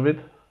because of it?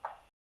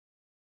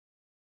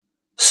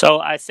 So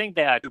I think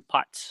there are two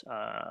parts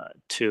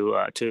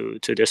to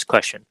this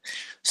question.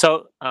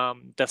 So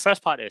the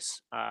first part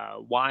is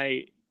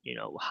why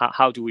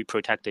how do we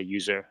protect the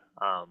user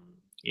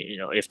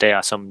if there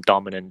are some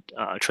dominant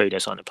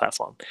traders on the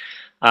platform.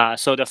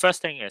 So the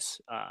first thing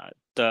is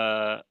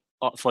the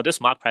for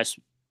this mark price,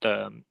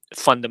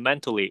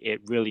 fundamentally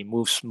it really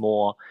moves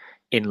more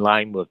in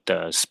line with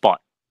the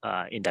spot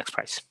index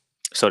price.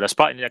 So the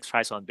spot index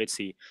price on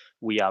Bitsy,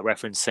 we are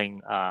referencing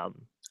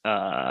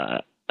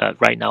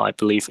right now, I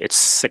believe it's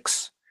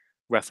 6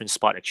 reference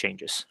spot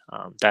exchanges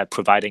that are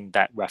providing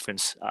that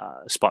reference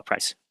spot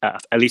price,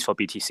 at least for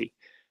BTC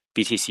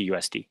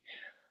USD.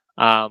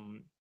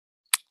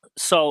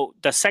 So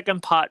the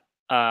second part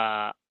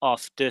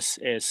of this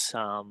is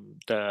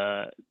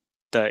the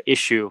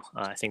issue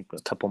I think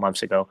a couple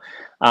months ago.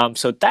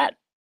 So that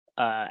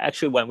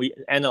actually, when we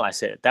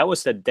analyzed it, that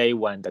was the day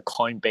when the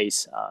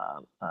Coinbase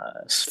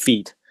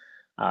feed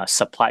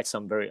supplied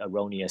some very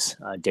erroneous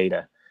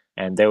data,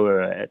 and they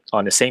were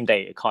on the same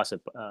day it caused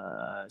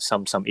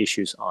some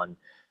issues on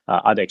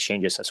other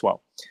exchanges as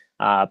well.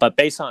 But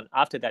based on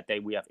after that day,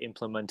 we have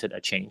implemented a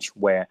change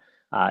where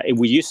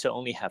we used to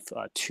only have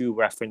 2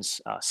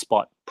 reference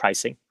spot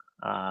pricing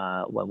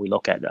when we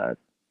look at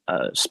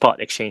spot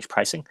exchange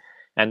pricing,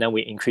 and then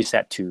we increased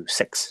that to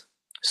 6.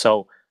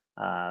 So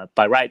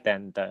by right,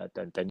 then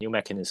the new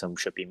mechanism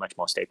should be much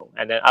more stable.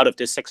 And then out of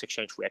this 6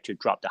 exchange, we actually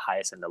drop the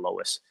highest and the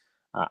lowest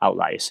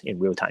outliers in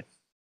real time.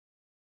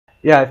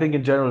 Yeah, I think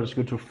in general it's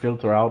good to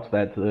filter out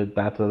that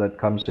data that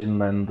comes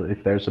in, and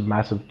if there's a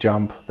massive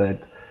jump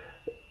that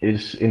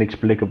is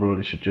inexplicable,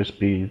 it should just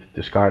be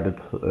discarded.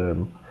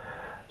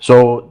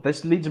 So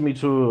this leads me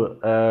to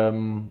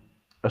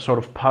a sort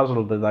of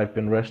puzzle that I've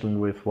been wrestling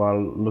with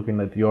while looking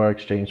at your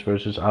exchange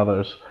versus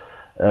others.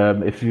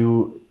 If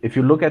you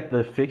look at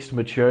the fixed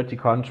maturity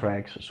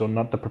contracts, so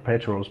not the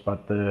perpetuals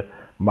but the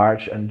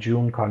March and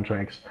June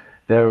contracts,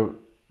 they're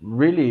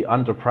really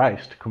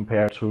underpriced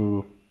compared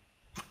to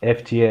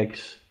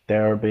FTX,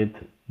 Deribit,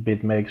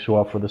 BitMEX, who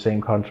offer the same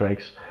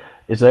contracts.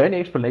 Is there any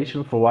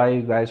explanation for why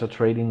you guys are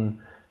trading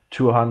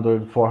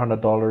 $200,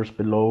 $400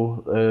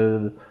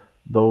 below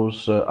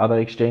those other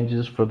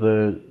exchanges for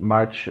the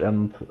March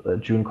and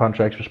June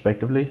contracts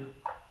respectively?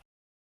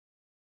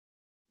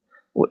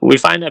 We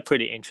find that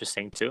pretty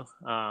interesting too.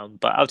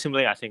 But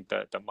ultimately, I think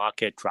the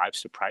market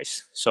drives the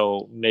price.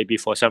 So maybe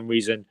for some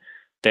reason,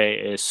 there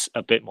is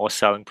a bit more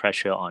selling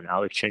pressure on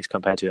our exchange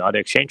compared to other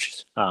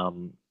exchanges.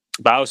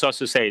 But I was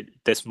also say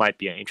this might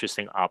be an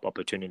interesting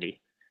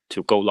opportunity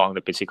to go long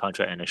the Bitsy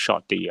contract and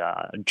short the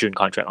June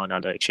contract on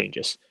other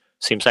exchanges.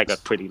 Seems like a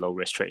pretty low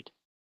risk trade.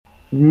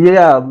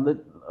 Yeah,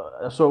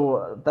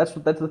 so that's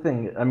the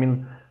thing. I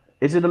mean,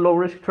 is it a low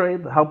risk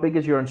trade? How big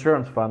is your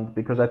insurance fund?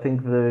 Because I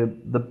think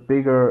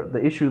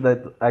the issue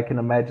that I can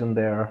imagine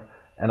there,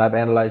 and I've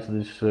analyzed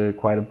this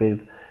quite a bit.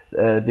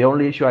 The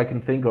only issue I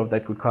can think of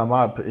that could come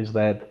up is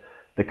that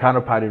the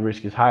counterparty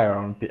risk is higher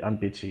on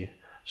Bitsy.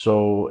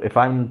 So if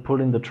I'm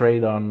putting the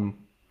trade on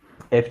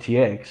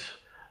FTX,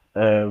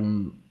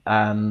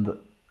 and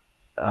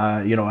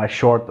I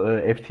short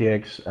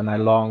FTX and I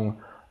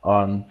long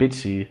on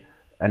Bitsy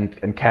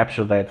and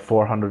capture that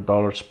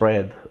 $400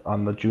 spread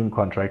on the June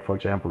contract, for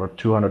example, or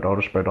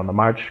 $200 spread on the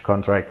March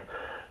contract,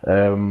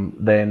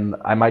 then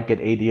I might get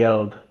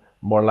ADL'd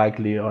more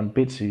likely on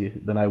Bitsy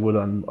than I would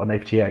on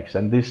FTX.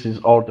 And this is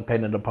all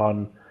dependent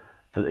upon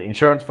the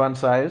insurance fund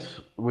size,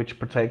 which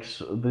protects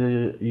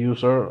the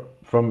user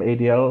from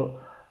ADL,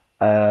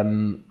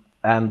 and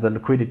the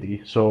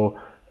liquidity. So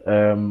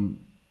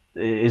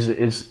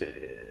is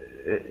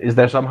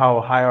there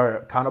somehow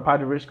higher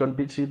counterparty risk on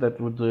Bitsy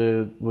that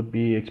would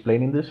be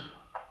explaining this?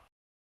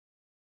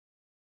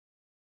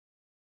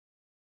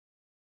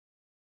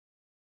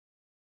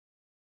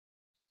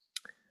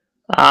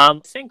 I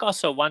think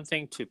also one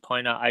thing to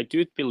point out, I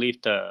do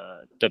believe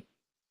the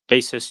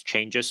basis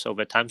changes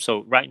over time.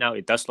 So right now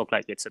it does look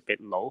like it's a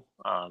bit low,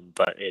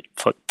 but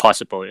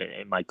possible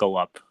it might go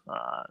up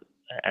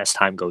as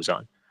time goes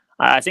on.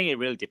 I think it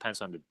really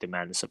depends on the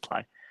demand and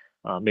supply.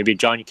 Maybe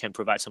John, you can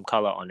provide some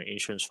color on the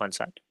insurance fund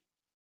side.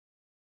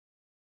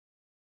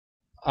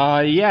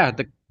 Yeah,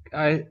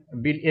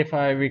 if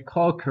I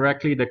recall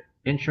correctly, the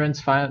insurance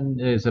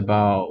fund is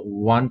about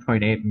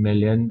 $1.8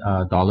 million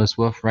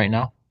worth right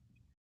now.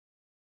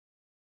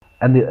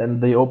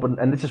 And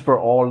this is for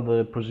all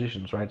the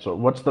positions, right? So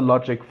what's the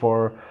logic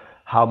for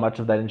how much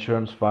of that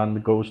insurance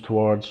fund goes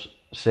towards,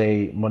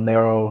 say,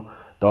 Monero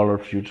dollar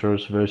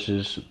futures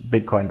versus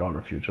Bitcoin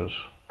dollar futures?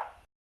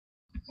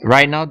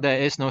 Right now,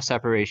 there is no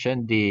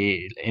separation.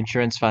 The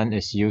insurance fund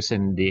is used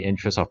in the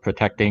interest of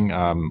protecting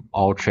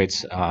all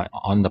trades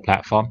on the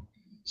platform.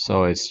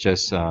 So it's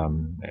just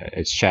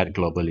it's shared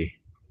globally.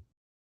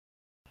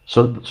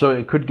 So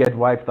it could get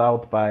wiped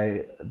out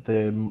by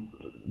the.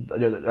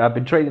 I've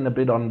been trading a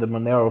bit on the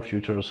Monero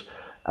futures,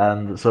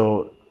 and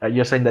so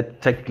you're saying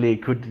that technically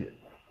it could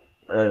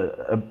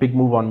a big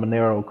move on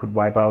Monero could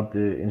wipe out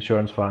the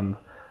insurance fund,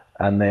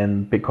 and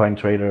then Bitcoin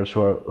traders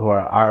who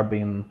are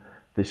arbing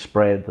the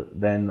spread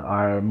then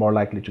are more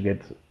likely to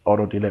get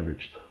auto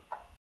deleveraged.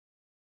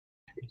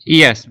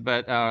 Yes,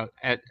 but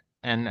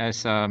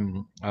as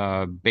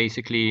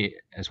basically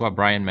as what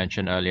Brian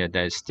mentioned earlier,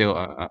 there's still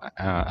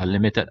a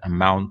limited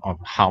amount of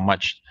how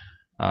much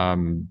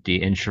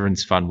the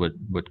insurance fund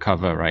would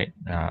cover, right?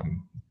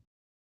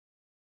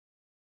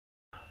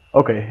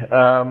 Okay.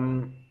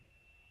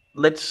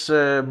 Let's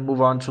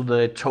move on to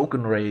the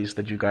token raise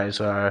that you guys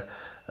are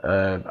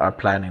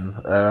planning.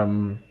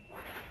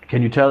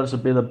 Can you tell us a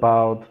bit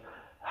about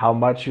how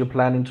much you're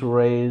planning to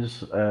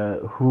raise,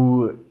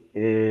 who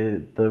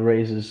the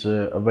raise is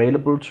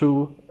available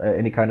to,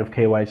 any kind of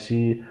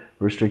KYC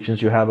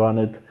restrictions you have on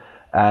it,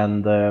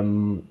 and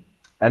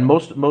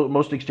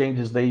most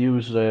exchanges, they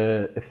use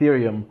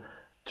Ethereum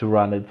to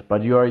run it,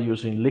 but you are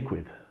using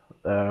Liquid.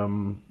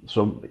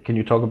 So can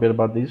you talk a bit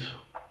about these?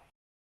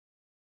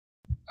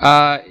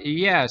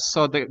 Yeah,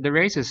 so the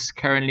raise is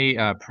currently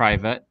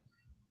private.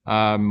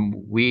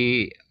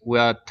 We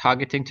are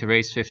targeting to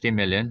raise 50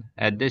 million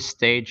at this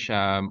stage.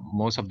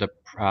 Most of the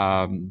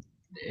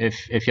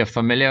if you're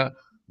familiar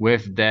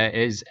with, there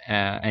is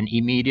an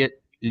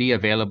immediately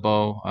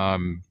available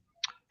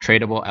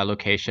tradable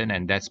allocation,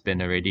 and that's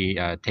been already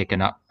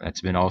taken up.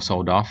 That's been all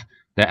sold off.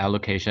 The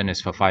allocation is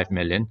for 5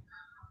 million.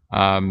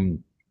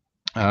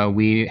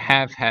 We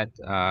have had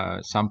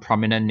some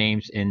prominent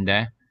names in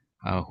there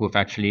who have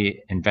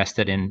actually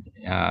invested in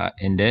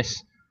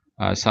this.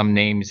 Some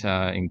names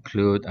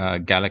include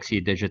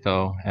Galaxy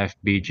Digital,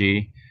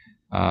 FBG,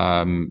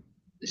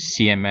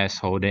 CMS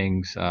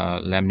Holdings,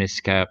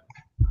 Lemniscap,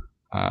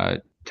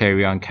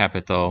 Therion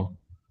Capital,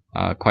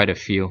 quite a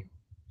few.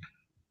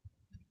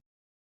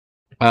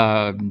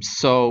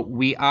 So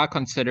we are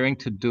considering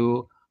to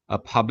do a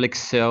public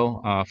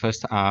sale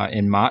first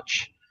in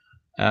March.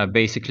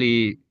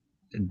 Basically,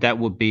 that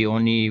would be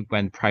only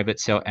when private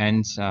sale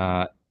ends,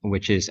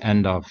 which is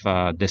end of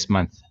this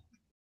month.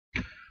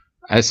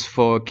 As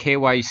for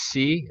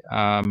KYC,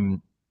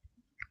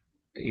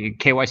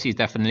 KYC is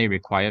definitely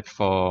required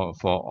for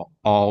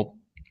all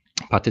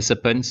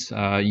participants.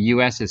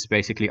 US is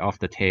basically off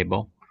the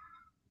table,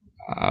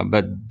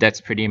 but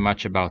that's pretty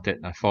much about it.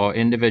 For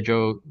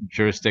individual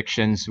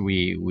jurisdictions,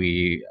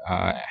 we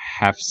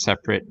have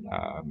separate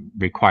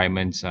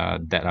requirements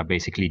that are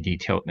basically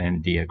detailed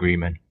in the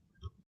agreement.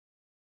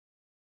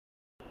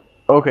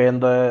 Okay,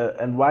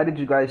 and why did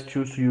you guys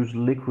choose to use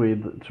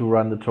Liquid to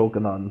run the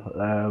token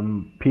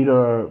on?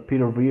 Peter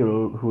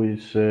Veal, who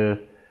is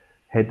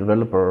head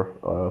developer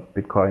of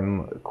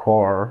Bitcoin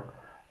Core,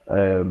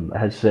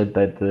 has said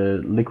that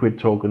the Liquid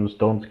tokens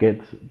don't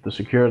get the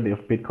security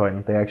of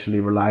Bitcoin. They actually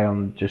rely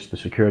on just the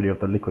security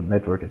of the Liquid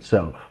network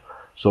itself.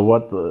 So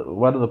what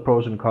are the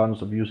pros and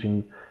cons of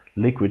using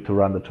Liquid to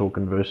run the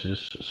token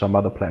versus some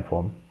other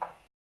platform?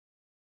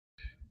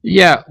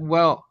 Yeah,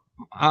 well,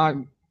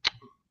 in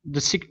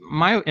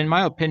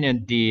my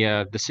opinion,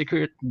 the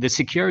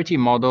security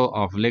model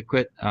of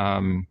Liquid,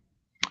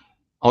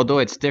 although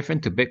it's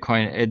different to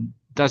Bitcoin, it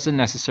doesn't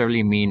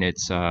necessarily mean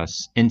it's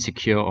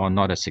insecure or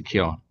not as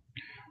secure.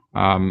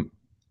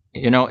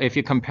 If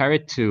you compare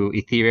it to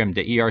Ethereum,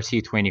 the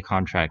ERC-20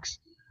 contracts,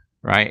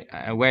 right?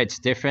 Where it's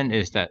different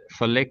is that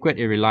for Liquid,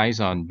 it relies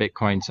on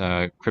Bitcoin's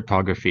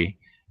cryptography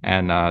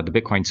and the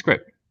Bitcoin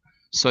script.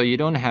 So you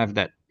don't have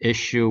that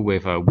issue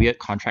with weird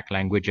contract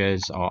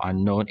languages or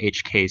unknown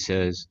edge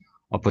cases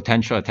or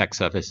potential attack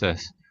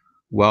surfaces.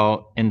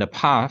 Well, in the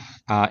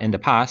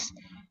past,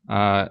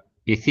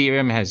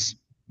 Ethereum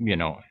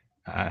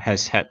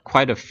has had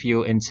quite a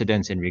few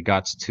incidents in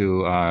regards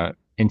to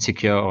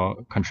insecure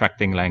or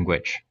contracting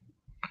language.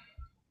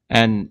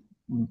 And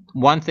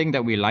one thing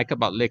that we like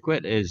about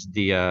Liquid is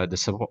the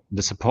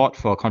support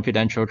for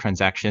confidential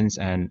transactions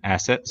and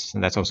assets,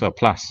 and that's also a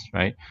plus,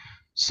 right?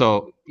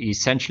 So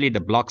essentially,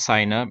 the block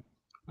signer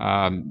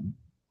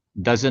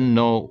doesn't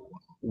know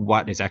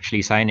what is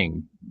actually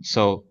signing.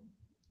 So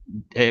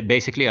it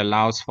basically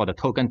allows for the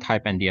token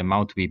type and the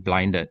amount to be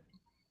blinded.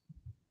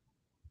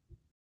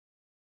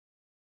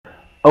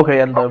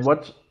 Okay, and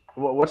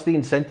what's the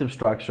incentive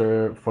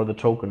structure for the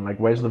token? Like,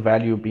 where's the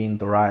value being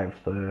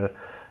derived?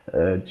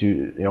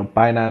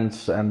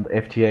 Binance and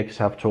FTX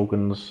have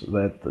tokens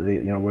that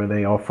where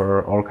they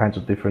offer all kinds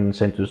of different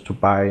incentives to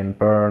buy and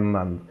burn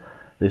and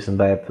this and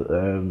that.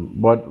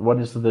 What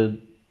is the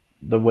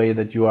way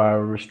that you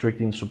are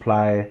restricting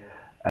supply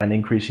and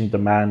increasing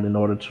demand in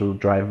order to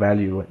drive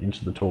value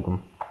into the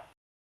token?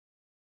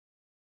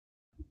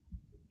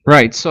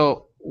 Right.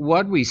 So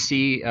what we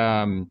see,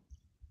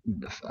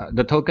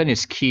 the token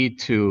is key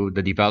to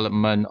the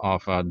development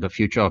of the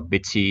future of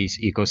Bitsy's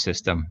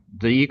ecosystem.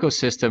 The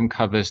ecosystem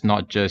covers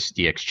not just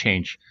the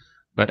exchange,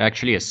 but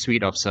actually a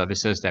suite of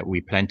services that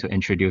we plan to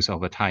introduce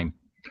over time.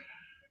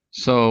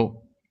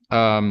 So,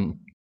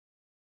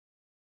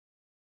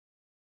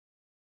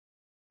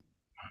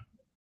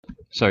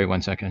 sorry,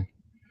 1 second.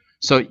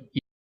 So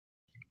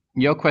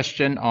your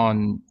question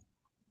on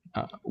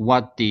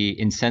what the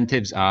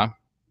incentives are,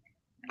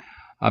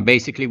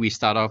 basically we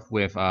start off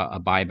with a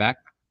buyback.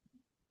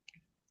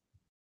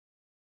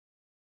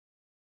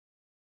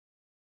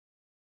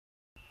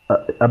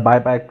 A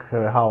buyback?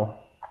 How?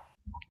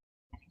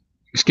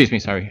 Excuse me,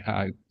 sorry.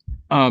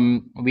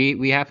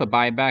 We have a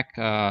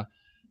buyback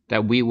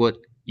that we would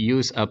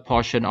use a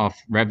portion of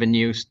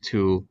revenues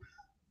to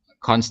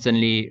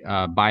constantly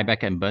buy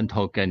back and burn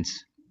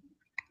tokens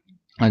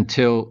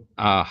until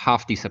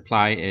half the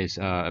supply is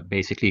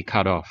basically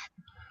cut off.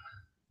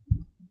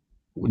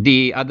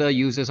 The other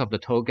uses of the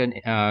token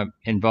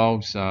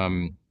involves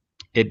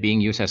it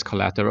being used as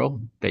collateral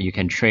that you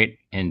can trade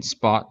in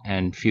spot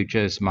and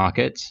futures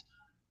markets,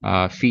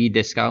 fee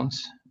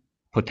discounts,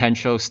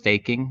 potential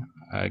staking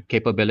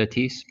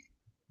capabilities.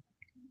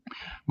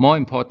 More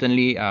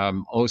importantly,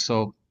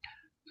 also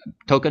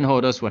token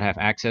holders would have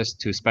access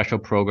to special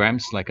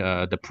programs like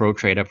the Pro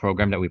Trader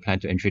program that we plan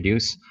to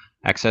introduce,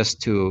 access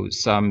to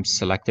some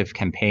selective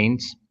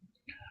campaigns,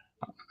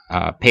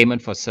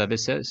 payment for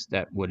services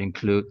that would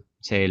include,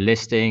 say,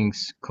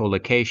 listings,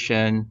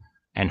 co-location,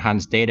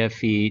 enhanced data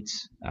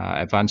feeds,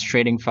 advanced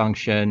trading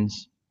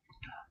functions,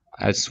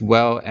 as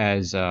well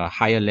as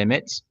higher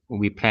limits.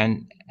 We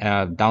plan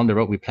down the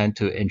road, we plan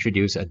to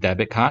introduce a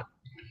debit card.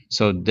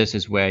 So this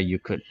is where you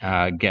could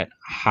get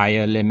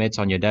higher limits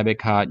on your debit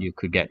card. You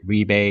could get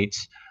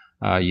rebates.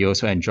 You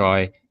also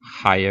enjoy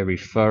higher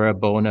referral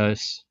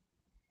bonus.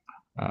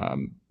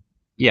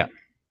 Yeah.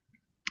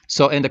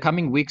 So in the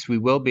coming weeks, we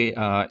will be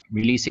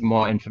releasing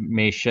more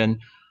information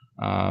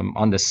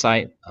on the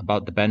site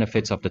about the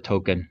benefits of the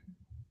token.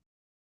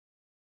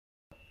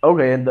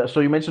 Okay, and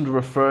so you mentioned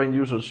referring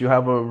users. You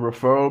have a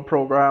referral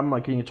program.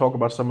 Like, can you talk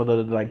about some of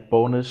the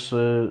bonus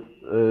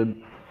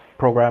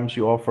programs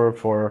you offer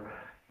for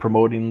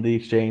promoting the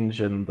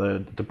exchange and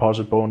the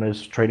deposit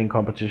bonus, trading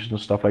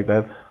competitions, stuff like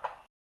that?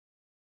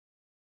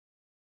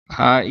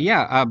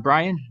 Yeah,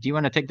 Brian, do you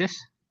want to take this?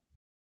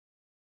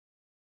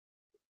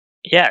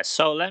 Yeah,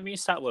 so let me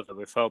start with the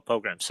referral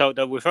program. So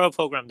the referral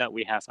program that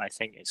we have, I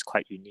think, is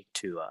quite unique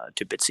to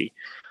Bitsy.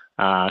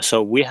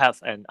 So we have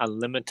an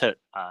unlimited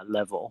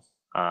level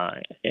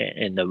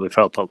in the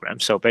referral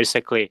program. So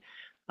basically,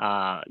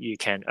 you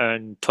can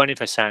earn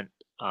 20%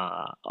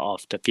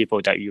 of the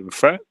people that you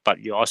refer,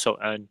 but you also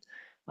earn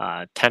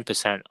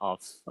 10%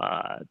 of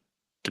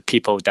the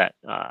people that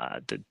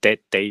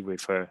they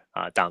refer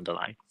down the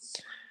line.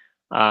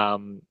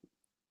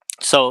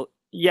 So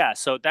yeah,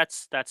 so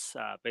that's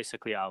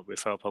basically our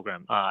referral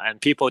program. And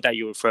people that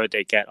you refer,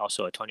 they get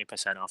also a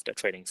 20% off the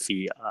trading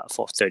fee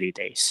for 30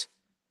 days.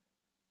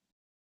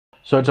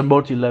 So it's a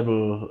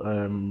multi-level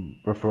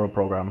referral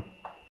program.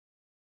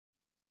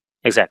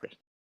 Exactly.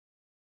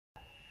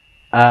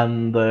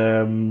 And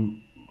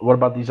what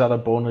about these other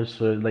bonus?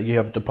 Like, you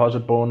have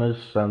deposit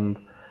bonus, and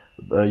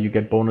you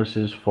get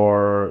bonuses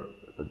for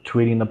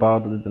tweeting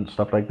about it and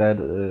stuff like that.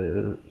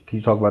 Can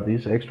you talk about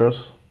these extras?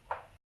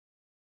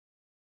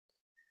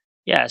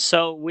 Yeah,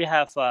 so we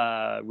have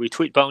a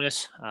retweet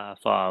bonus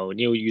for our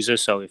new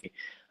users. So if you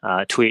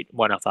tweet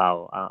one of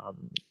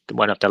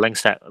the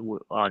links that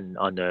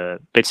on the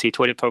Bitsy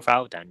Twitter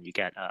profile, then you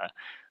get a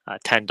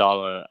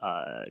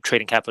 $10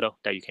 trading capital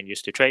that you can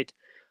use to trade.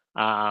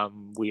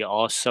 We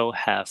also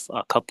have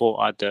a couple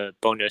other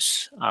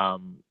bonus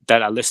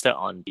that are listed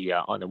on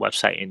the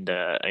website in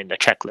the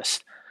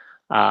checklist.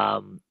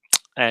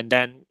 And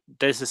then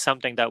this is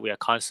something that we are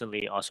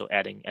constantly also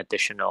adding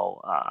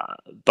additional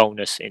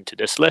bonus into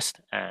this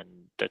list and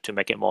to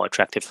make it more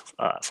attractive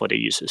for the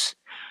users.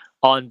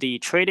 On the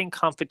trading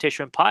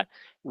competition part,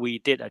 we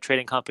did a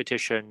trading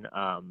competition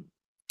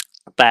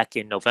back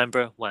in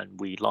November when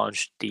we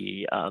launched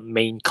the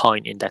main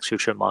coin index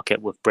future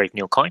market with Brave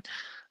New Coin.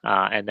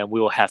 And then we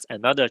will have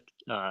another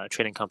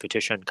trading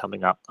competition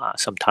coming up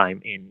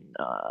sometime in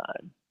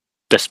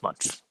this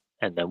month.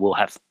 And then we'll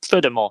have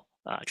furthermore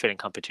trading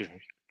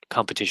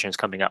competitions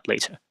coming up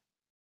later.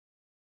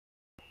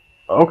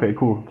 Okay,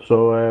 cool.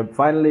 So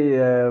finally,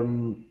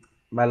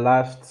 my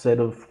last set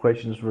of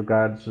questions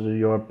regards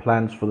your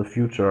plans for the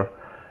future.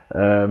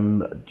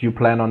 Do you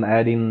plan on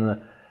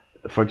adding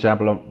for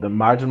example, the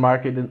margin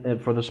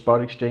market for the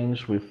spot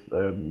exchange with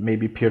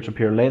maybe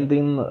peer-to-peer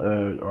lending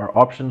or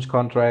options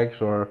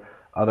contracts or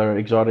other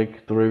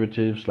exotic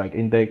derivatives like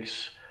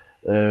index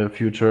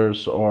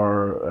futures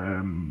or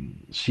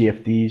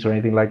CFDs or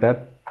anything like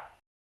that?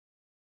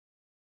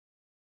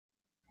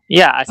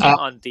 Yeah, I think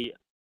on the.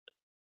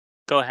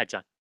 Go ahead,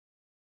 John.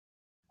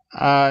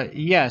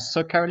 Yes.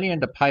 So currently in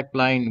the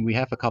pipeline, we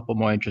have a couple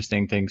more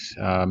interesting things.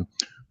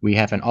 We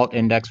have an alt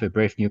index with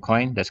Brave New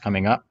Coin that's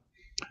coming up.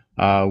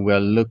 We're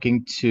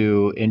looking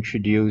to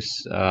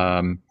introduce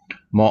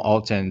more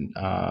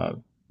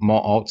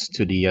alts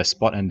to the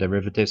spot and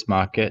derivatives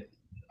market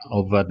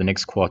over the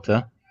next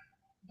quarter.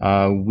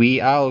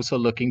 We are also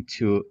looking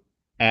to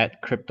add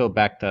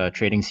crypto-backed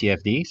trading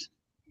CFDs.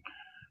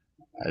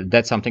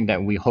 That's something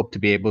that we hope to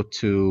be able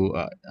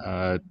to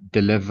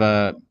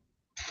deliver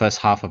first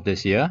half of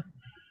this year,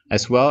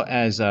 as well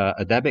as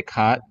a debit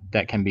card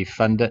that can be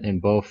funded in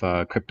both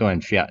crypto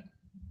and fiat.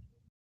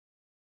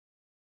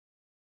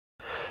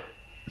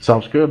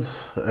 Sounds good,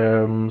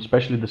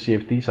 especially the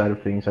CFD side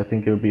of things. I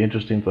think it would be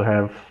interesting to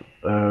have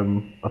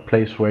a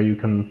place where you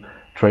can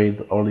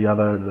trade all the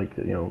other, like,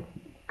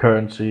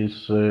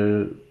 currencies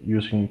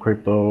using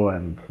crypto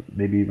and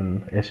maybe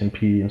even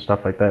S&P and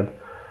stuff like that.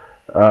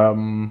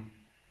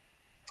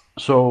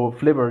 So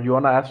Flipper, you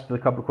want to ask the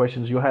couple of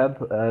questions you had,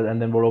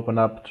 and then we'll open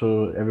up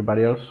to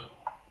everybody else?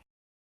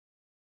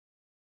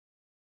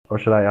 Or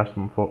should I ask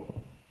them for?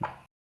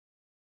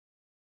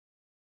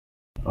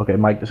 Okay,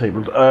 mic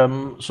disabled.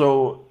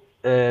 So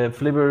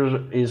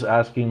Flipper is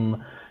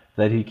asking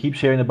that he keeps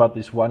hearing about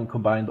this one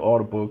combined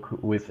order book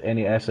with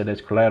any asset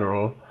as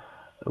collateral,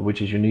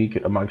 which is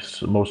unique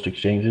amongst most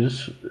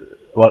exchanges.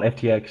 Well,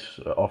 FTX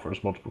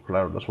offers multiple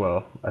collateral as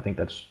well. I think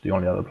that's the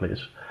only other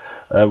place.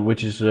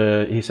 Which is,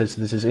 he says,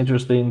 this is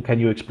interesting. Can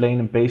you explain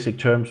in basic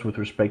terms with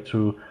respect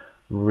to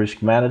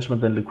risk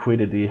management and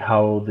liquidity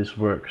how this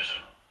works?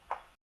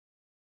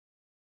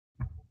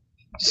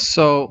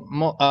 So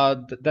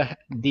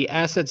the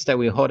assets that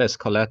we hold as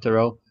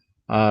collateral,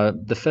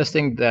 the first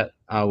thing that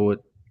I would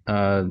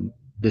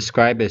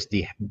describe is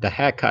the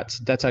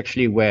haircuts. That's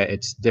actually where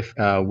it's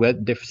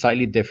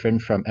slightly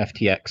different from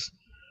FTX.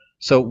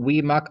 So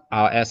we mark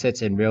our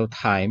assets in real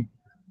time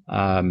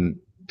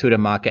to the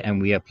market,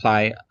 and we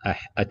apply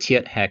a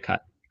tiered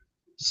haircut.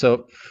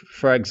 So,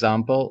 for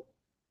example,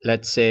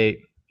 let's say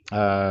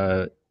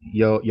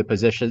your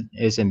position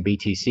is in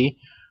BTC.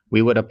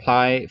 We would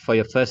apply for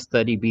your first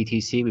 30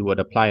 BTC, we would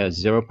apply a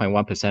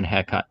 0.1%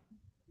 haircut.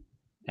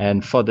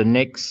 And for the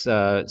next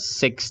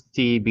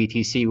 60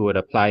 BTC, we would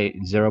apply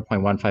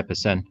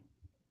 0.15%.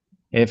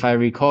 If I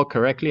recall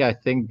correctly, I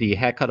think the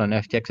haircut on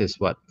FTX is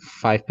what,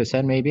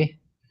 5% maybe?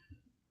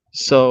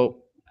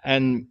 So,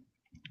 and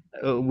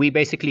we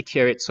basically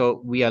tier it.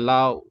 So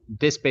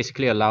this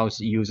basically allows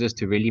users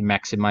to really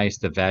maximize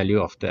the value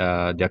of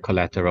their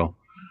collateral.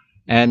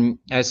 And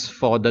as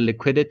for the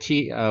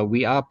liquidity,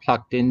 we are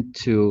plugged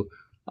into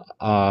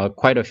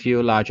quite a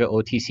few larger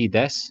OTC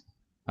desks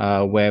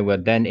where we're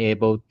then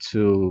able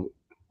to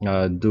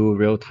do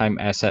real-time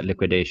asset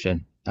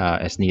liquidation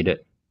as needed.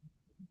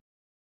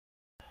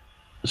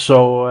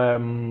 So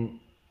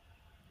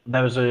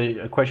there was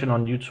a question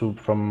on YouTube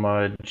from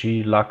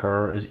G.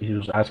 Lucker. He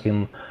was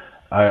asking,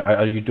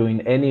 are you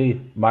doing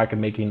any market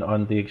making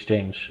on the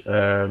exchange?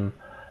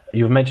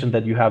 You've mentioned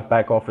that you have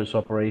back office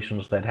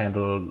operations that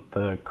handle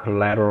the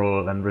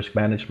collateral and risk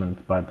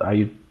management, but are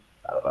you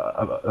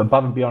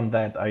above and beyond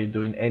that? Are you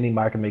doing any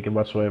market making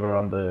whatsoever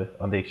on the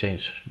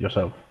exchange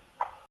yourself?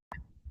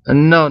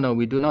 No,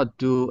 we do not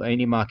do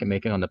any market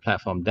making on the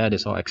platform. That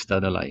is all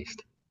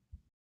externalized.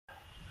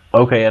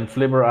 Okay, and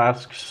Flipper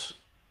asks,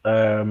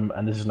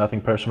 and this is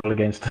nothing personal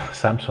against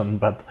Samson,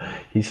 but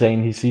he's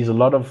saying he sees a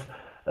lot of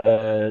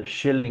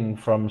shilling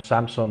from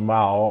Samson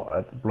Mao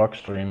at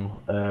Blockstream.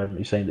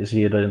 He's saying, is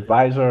he an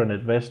advisor, an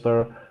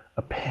investor,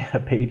 a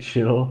paid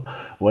shill?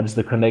 What is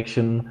the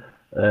connection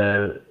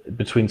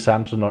between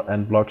Samson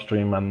and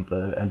Blockstream and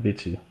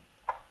Bitsy?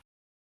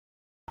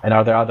 And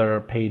are there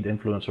other paid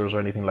influencers or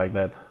anything like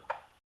that?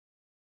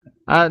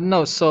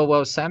 No,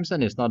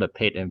 Samson is not a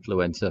paid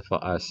influencer for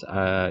us.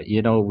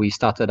 We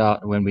started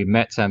out when we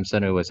met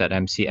Samson, it was at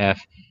MCF.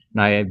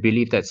 And I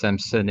believe that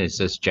Samson is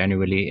just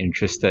genuinely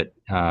interested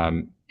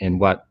in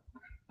what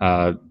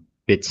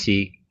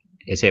Bitsy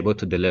is able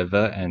to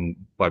deliver and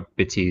what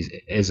Bitsy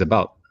is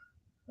about.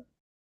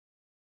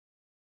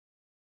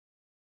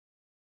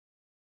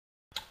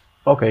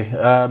 Okay,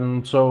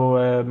 I'll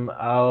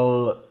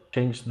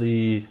change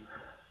the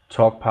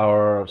talk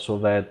power so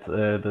that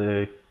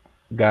the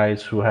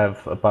guys who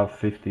have above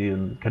 50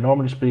 and can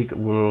normally speak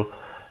will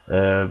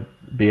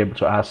be able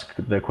to ask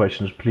their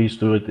questions. Please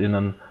do it in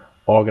an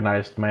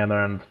organized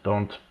manner and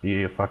don't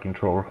be a fucking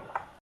troll.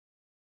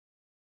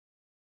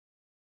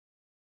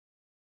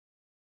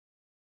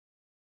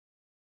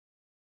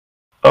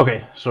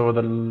 Okay, so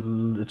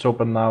it's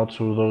open now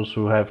to those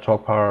who have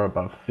talk power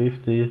above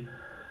 50.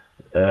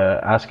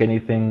 Ask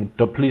anything.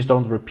 Please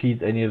don't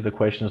repeat any of the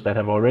questions that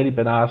have already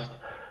been asked.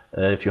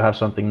 If you have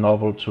something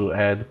novel to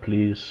add,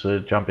 please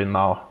jump in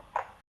now.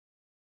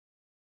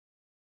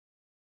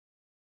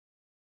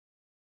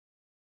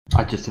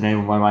 I just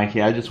enabled my mic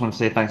here. I just want to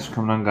say thanks for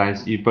coming on,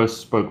 guys. You both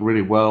spoke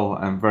really well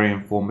and very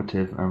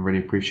informative, and really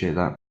appreciate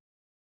that.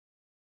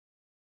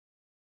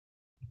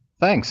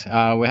 Thanks.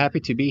 We're happy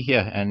to be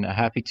here and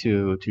happy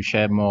to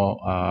share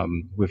more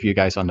with you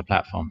guys on the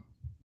platform.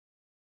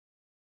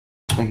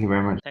 Thank you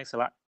very much. Thanks a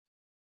lot.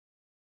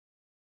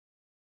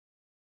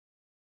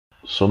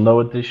 So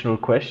no additional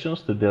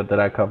questions? Did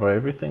I cover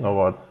everything or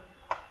what?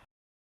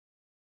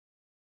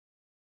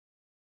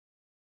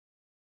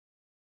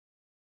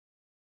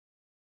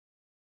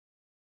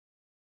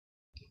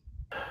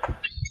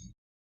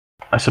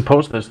 I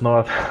suppose there's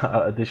no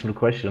additional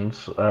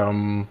questions.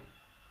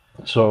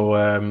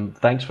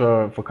 Thanks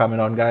for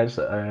coming on, guys,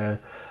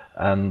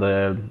 and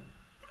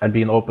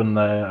being open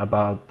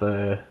about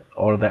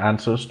all the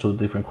answers to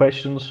different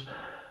questions.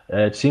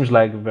 It seems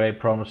like a very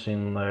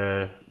promising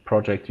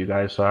project you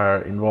guys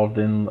are involved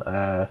in.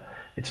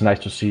 It's nice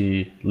to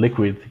see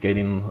Liquid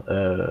getting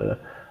a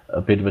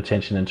bit of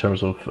attention in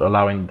terms of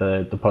allowing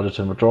the deposits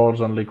and withdrawals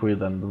on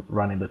Liquid and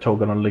running the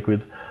token on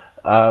Liquid.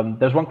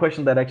 There's one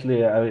question that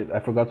actually I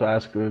forgot to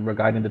ask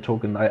regarding the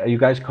token. Are you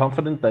guys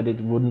confident that it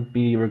wouldn't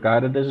be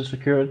regarded as a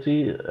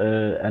security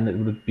and it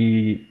would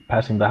be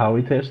passing the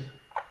Howey test?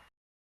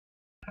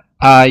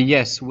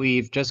 Yes,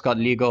 we've just got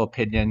legal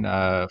opinion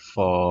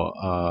for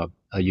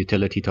a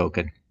utility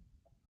token.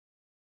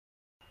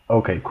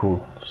 Okay,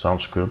 cool.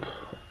 Sounds good.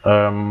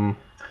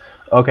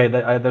 Okay,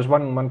 there's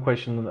one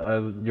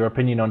question. Your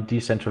opinion on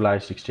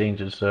decentralized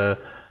exchanges. I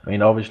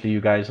mean, obviously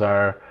you guys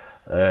are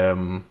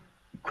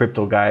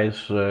crypto guys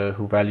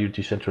who value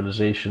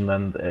decentralization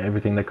and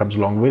everything that comes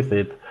along with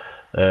it.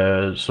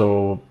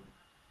 What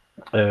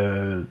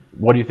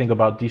do you think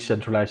about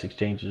decentralized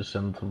exchanges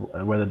and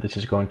whether this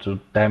is going to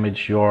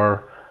damage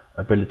your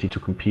ability to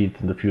compete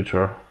in the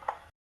future?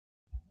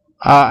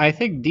 I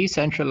think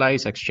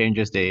decentralized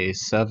exchanges, they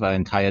serve an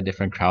entire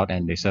different crowd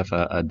and they serve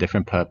a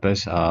different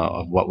purpose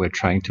of what we're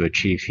trying to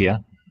achieve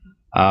here.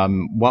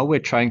 What we're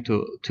trying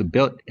to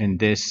build in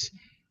this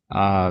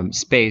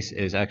space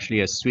is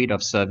actually a suite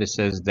of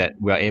services that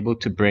we're able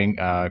to bring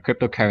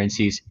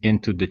cryptocurrencies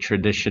into the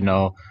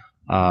traditional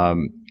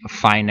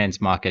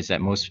finance markets that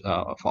most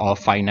or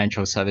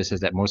financial services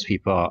that most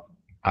people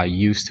are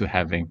used to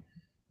having,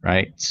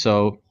 right?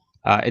 So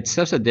it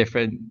serves a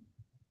different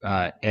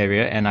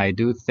area, and I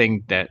do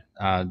think that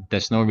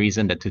there's no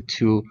reason that the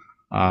two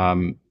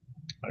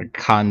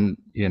can't,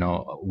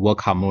 work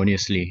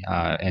harmoniously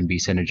and be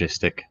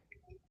synergistic.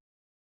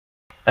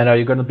 And are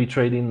you going to be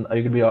trading? Are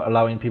you going to be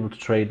allowing people to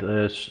trade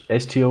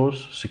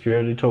STOs,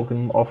 security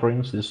token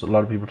offerings? There's a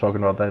lot of people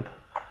talking about that.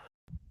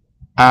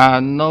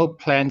 No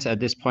plans at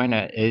this point,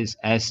 as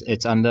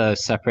it's under a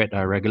separate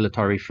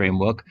regulatory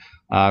framework.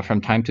 From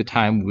time to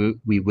time,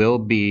 we will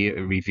be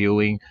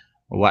reviewing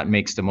what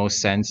makes the most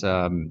sense,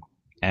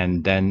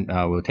 and then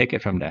we'll take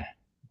it from there.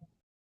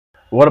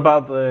 What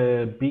about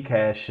the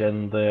Bcash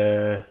and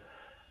the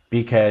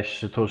Bcash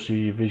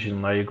Satoshi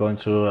Vision? Are you going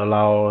to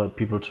allow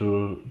people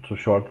to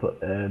short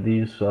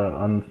these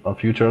on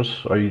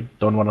futures, or you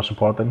don't want to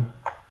support them?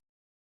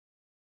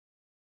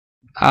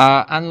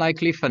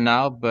 Unlikely for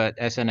now, but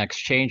as an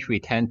exchange,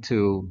 we tend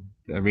to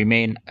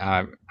remain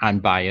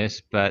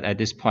unbiased. But at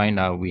this point,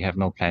 we have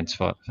no plans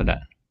for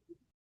that.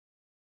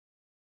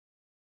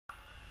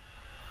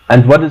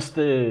 And what is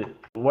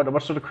what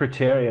sort of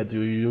criteria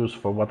do you use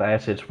for what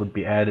assets would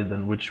be added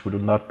and which would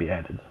not be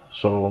added?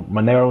 So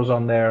Monero's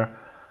on there,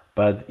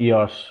 but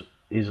EOS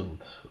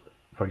isn't,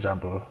 for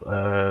example.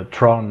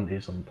 Tron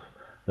isn't.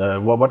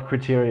 What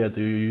criteria do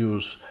you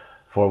use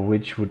for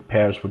which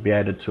pairs would be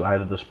added to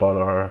either the spot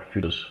or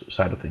futures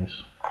side of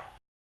things?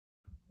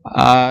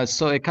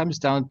 So it comes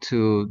down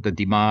to the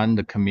demand,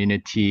 the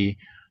community,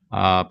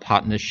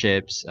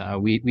 partnerships.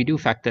 We do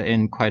factor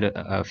in quite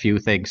a few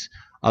things.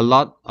 A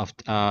lot of,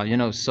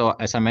 so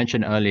as I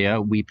mentioned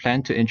earlier, we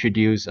plan to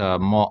introduce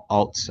more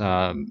alts,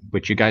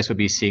 which you guys will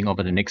be seeing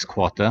over the next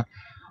quarter.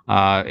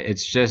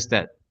 It's just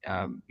that,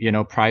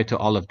 prior to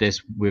all of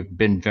this, we've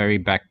been very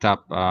backed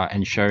up,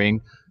 ensuring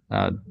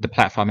the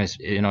platform is,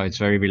 it's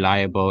very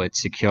reliable,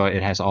 it's secure,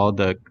 it has all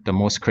the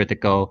most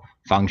critical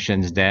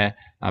functions there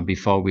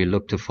before we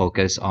look to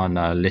focus on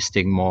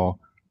listing more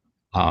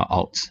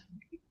alts.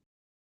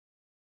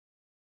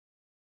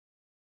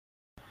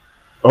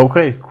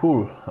 Okay,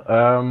 cool.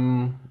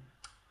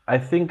 I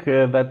think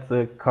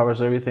that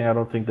covers everything. I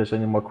don't think there's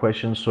any more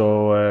questions.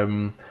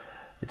 So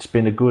it's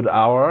been a good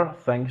hour.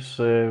 Thanks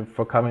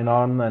for coming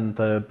on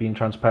and being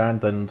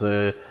transparent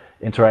and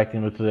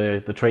interacting with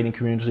the trading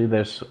community.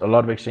 There's a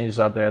lot of exchanges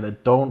out there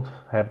that don't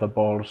have the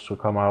balls to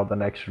come out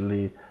and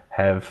actually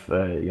have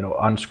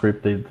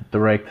unscripted,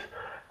 direct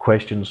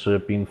questions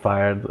being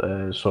fired.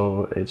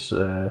 So it's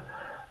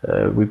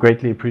we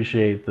greatly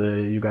appreciate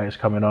you guys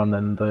coming on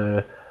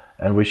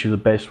and wish you the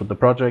best with the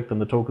project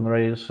and the token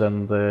raise,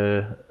 and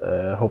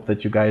hope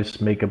that you guys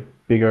make a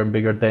bigger and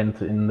bigger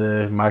dent in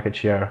the market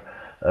share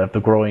of the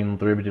growing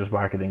derivatives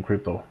market in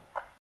crypto.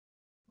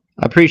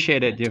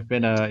 Appreciate it. You've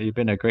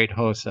been a great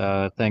host.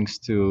 Thanks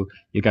to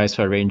you guys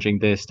for arranging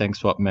this.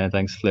 Thanks Swapman.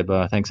 Thanks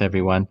Flipper. Thanks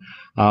everyone.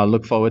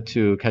 Look forward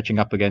to catching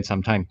up again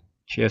sometime.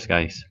 Cheers,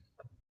 guys.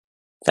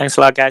 Thanks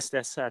a lot, guys.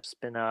 That's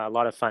been a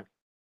lot of fun.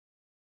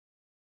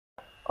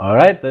 All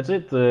right, that's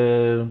it.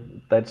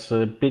 That's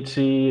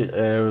Bitsy,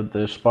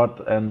 the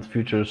Spot and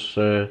Futures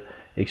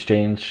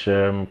Exchange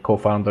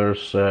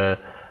co-founders,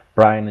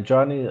 Brian and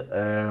Johnny,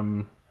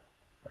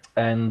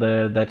 and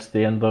that's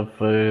the end of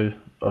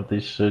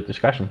this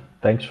discussion.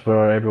 Thanks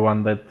for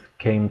everyone that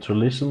came to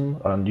listen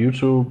on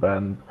YouTube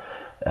and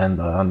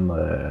on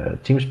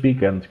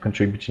TeamSpeak and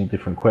contributing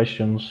different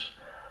questions.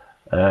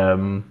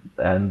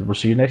 And we'll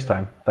see you next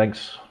time.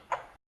 Thanks.